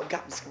 hey, yo,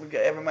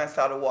 every man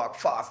started to walk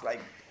fast,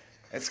 like,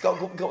 let's go.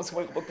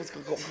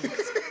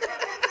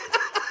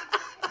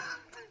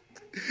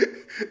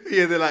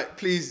 Yeah, they're like,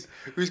 please,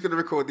 who's going to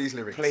record these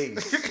lyrics?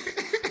 Please.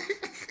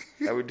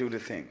 I would do the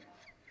thing.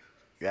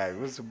 Yeah, it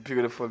was a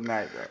beautiful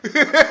night,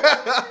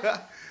 though.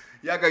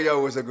 Yaga Yo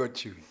was a good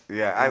tune.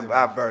 Yeah,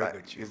 very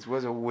good tune. It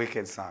was a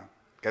wicked song.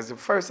 Because the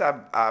first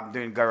I'm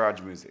doing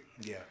garage music.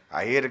 Yeah.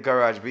 I hear the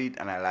garage beat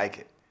and I like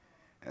it.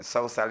 And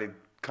So Solid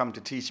come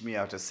to teach me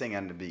how to sing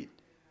on the beat.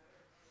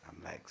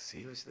 I'm like,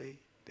 seriously?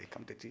 They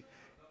come to teach?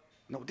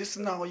 No, this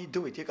is not how you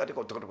do it. You got to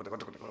go.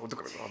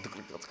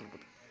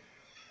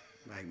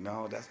 Like,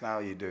 no, that's not how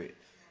you do it.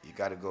 You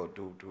got to go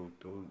do.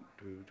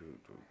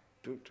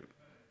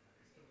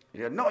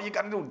 Yeah, no, you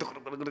got to do.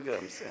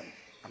 I'm saying,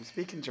 I'm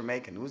speaking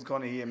Jamaican. Who's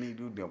going to hear me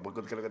do?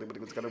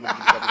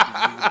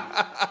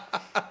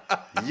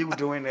 You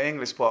doing the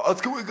English part.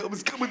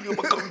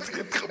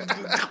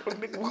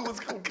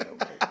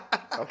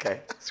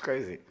 Okay, it's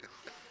crazy.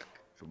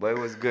 But it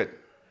was good.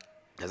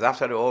 Because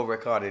after the whole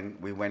recording,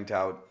 we went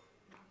out,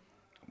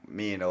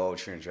 me and the whole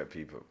 300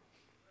 people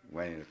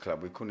went in the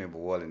club. We couldn't even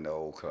walk in the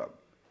whole club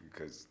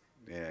because,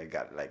 you know, it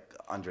got like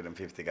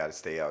 150 got to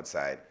stay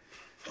outside.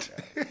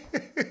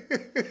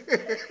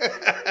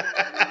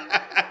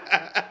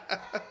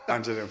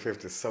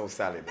 150 so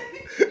solid.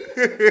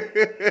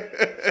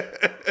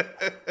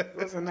 It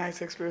was a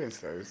nice experience,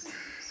 though. It's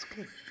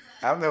good.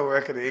 I've never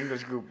worked with an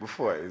English group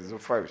before. It's the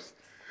first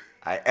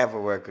I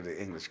ever worked with an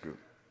English group.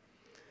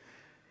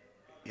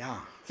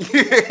 Yeah.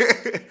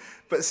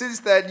 But since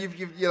then,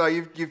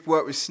 you've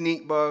worked with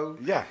Sneakbo.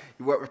 Yeah.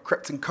 You worked with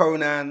Krypton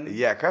Conan.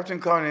 Yeah, Captain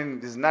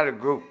Conan is not a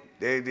group.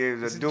 They're a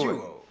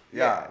duo.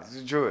 Yeah, it's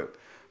a duo.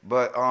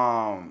 But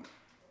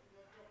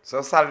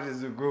So Solid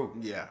is a group.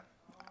 Yeah.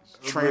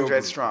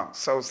 300 strong.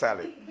 So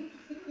Solid.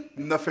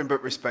 Nothing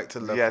but respect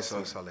and love for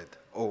So Solid.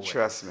 Always.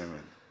 Trust me,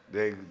 man.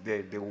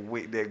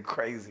 They're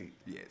crazy.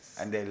 Yes.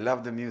 And they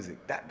love the music.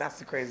 That's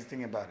the crazy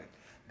thing about it.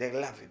 They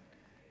love it.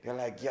 They're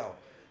like, yo,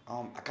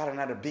 I got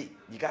another beat.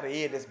 You gotta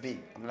hear this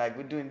beat. I'm like,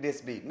 we're doing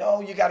this beat.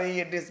 No, you gotta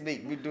hear this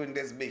beat. We're doing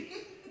this beat.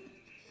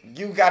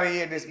 You gotta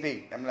hear this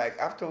beat. I'm like,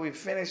 after we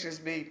finish this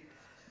beat,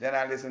 then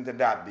I listen to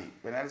that beat.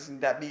 When I listen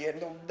to that beat,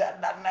 no,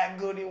 that's not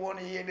good. You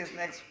wanna hear this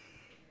next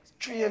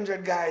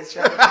 300 guys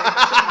trying to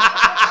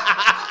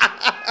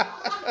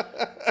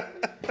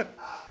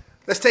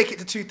Let's take it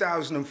to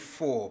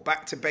 2004.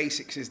 Back to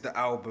Basics is the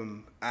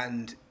album,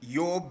 and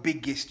your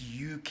biggest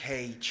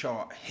UK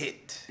chart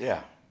hit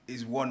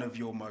is one of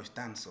your most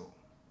dancehall.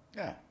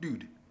 Yeah.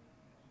 Dude.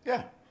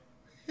 Yeah.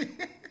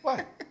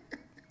 Why?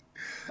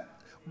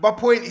 My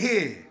point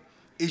here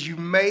is you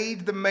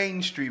made the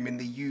mainstream in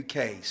the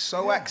UK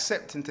so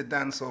accepting to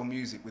dancehall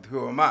music with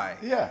Who Am I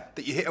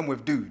that you hit them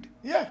with Dude.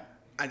 Yeah.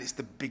 And it's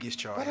the biggest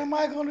chart What hit. am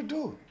I going to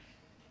do?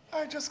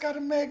 I just got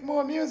to make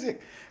more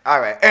music. All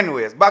right.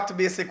 Anyways, Back to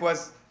Basic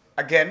was,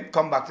 again,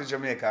 come back to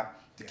Jamaica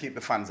to keep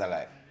the fans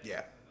alive.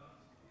 Yeah.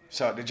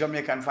 So the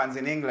Jamaican fans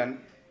in England,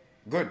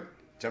 good.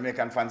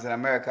 Jamaican fans in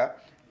America,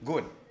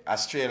 good.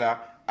 Australia,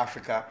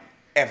 Africa,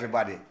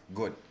 everybody,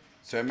 good.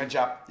 So in my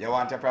job, you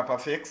want a proper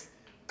fix?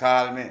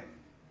 Call me.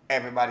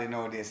 Everybody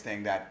know this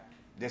thing that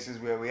this is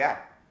where we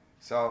are.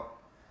 So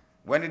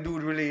when the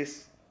Dude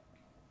released,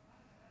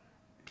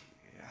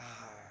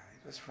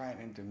 it was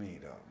frightening to me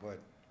though. But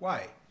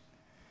why?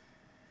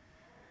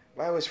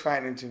 Why it was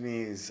frightening to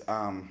me is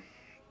I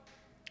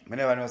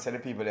never know say the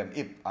people them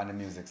hip on the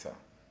music, so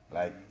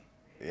like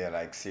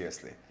like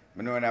seriously.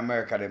 I know in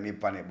America them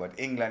hip on it, but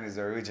England is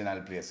the original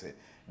place with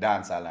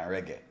dancehall and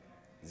reggae.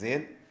 See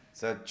it?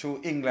 So true,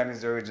 England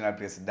is the original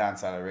place with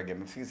dancehall and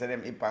reggae. I feel say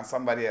them hip on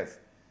somebody else.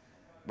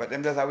 But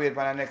them just wait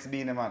for the next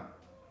Beenie Man.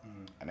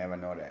 I never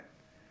know that.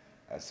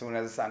 As soon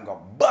as the song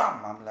go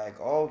BAM! I'm like,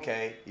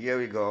 okay, here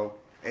we go,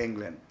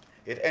 England.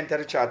 It entered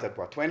the chart at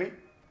what, 20?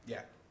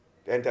 Yeah.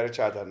 It entered the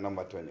chart at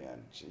number 20,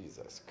 and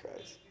Jesus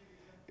Christ.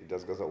 It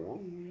just goes up.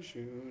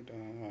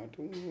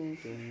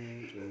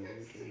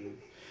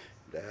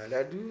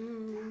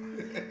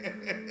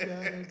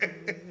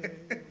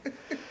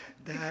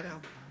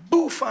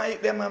 Boof, I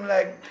hit them, I'm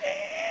like,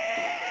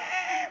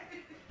 damn.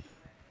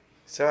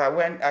 So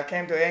I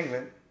came to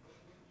England.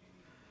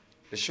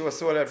 The show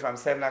sold out from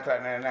 7 o'clock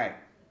in the night.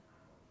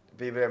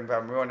 The people them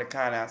from around the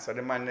corner, so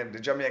the man them, the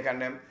Jamaican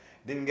them,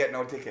 didn't get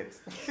no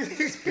tickets.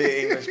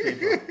 Pay English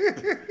people.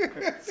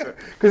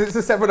 Because it's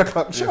a 7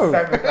 o'clock show.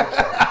 7 o'clock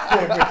show.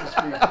 Pay British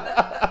people.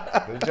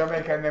 The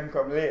Jamaican them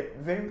come late.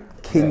 See?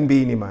 King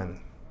Beenie Man.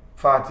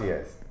 40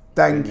 years.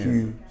 Thank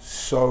you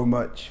so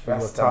much for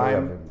That's your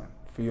time,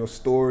 for your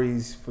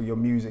stories, for your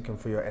music, and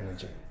for your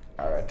energy.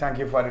 All right, thank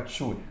you for the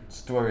truth.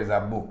 Stories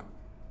are book.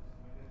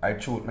 I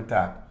truth my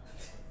talk.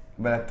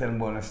 But I tell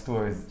them about the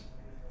stories.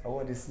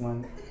 Oh, this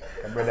man,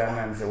 my brother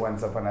Nancy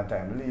once upon a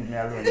time. Leave me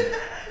alone.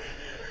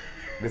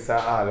 This are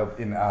all up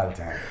in all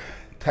time.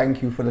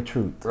 Thank you for the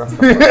truth. Blessings.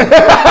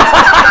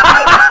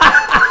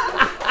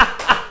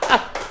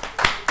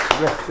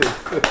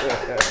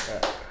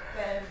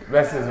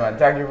 Blessings, man.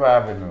 Thank you for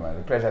having me, man.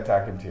 A pleasure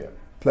talking to you.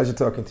 Pleasure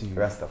talking to you.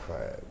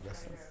 Rastafari.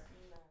 Blessings.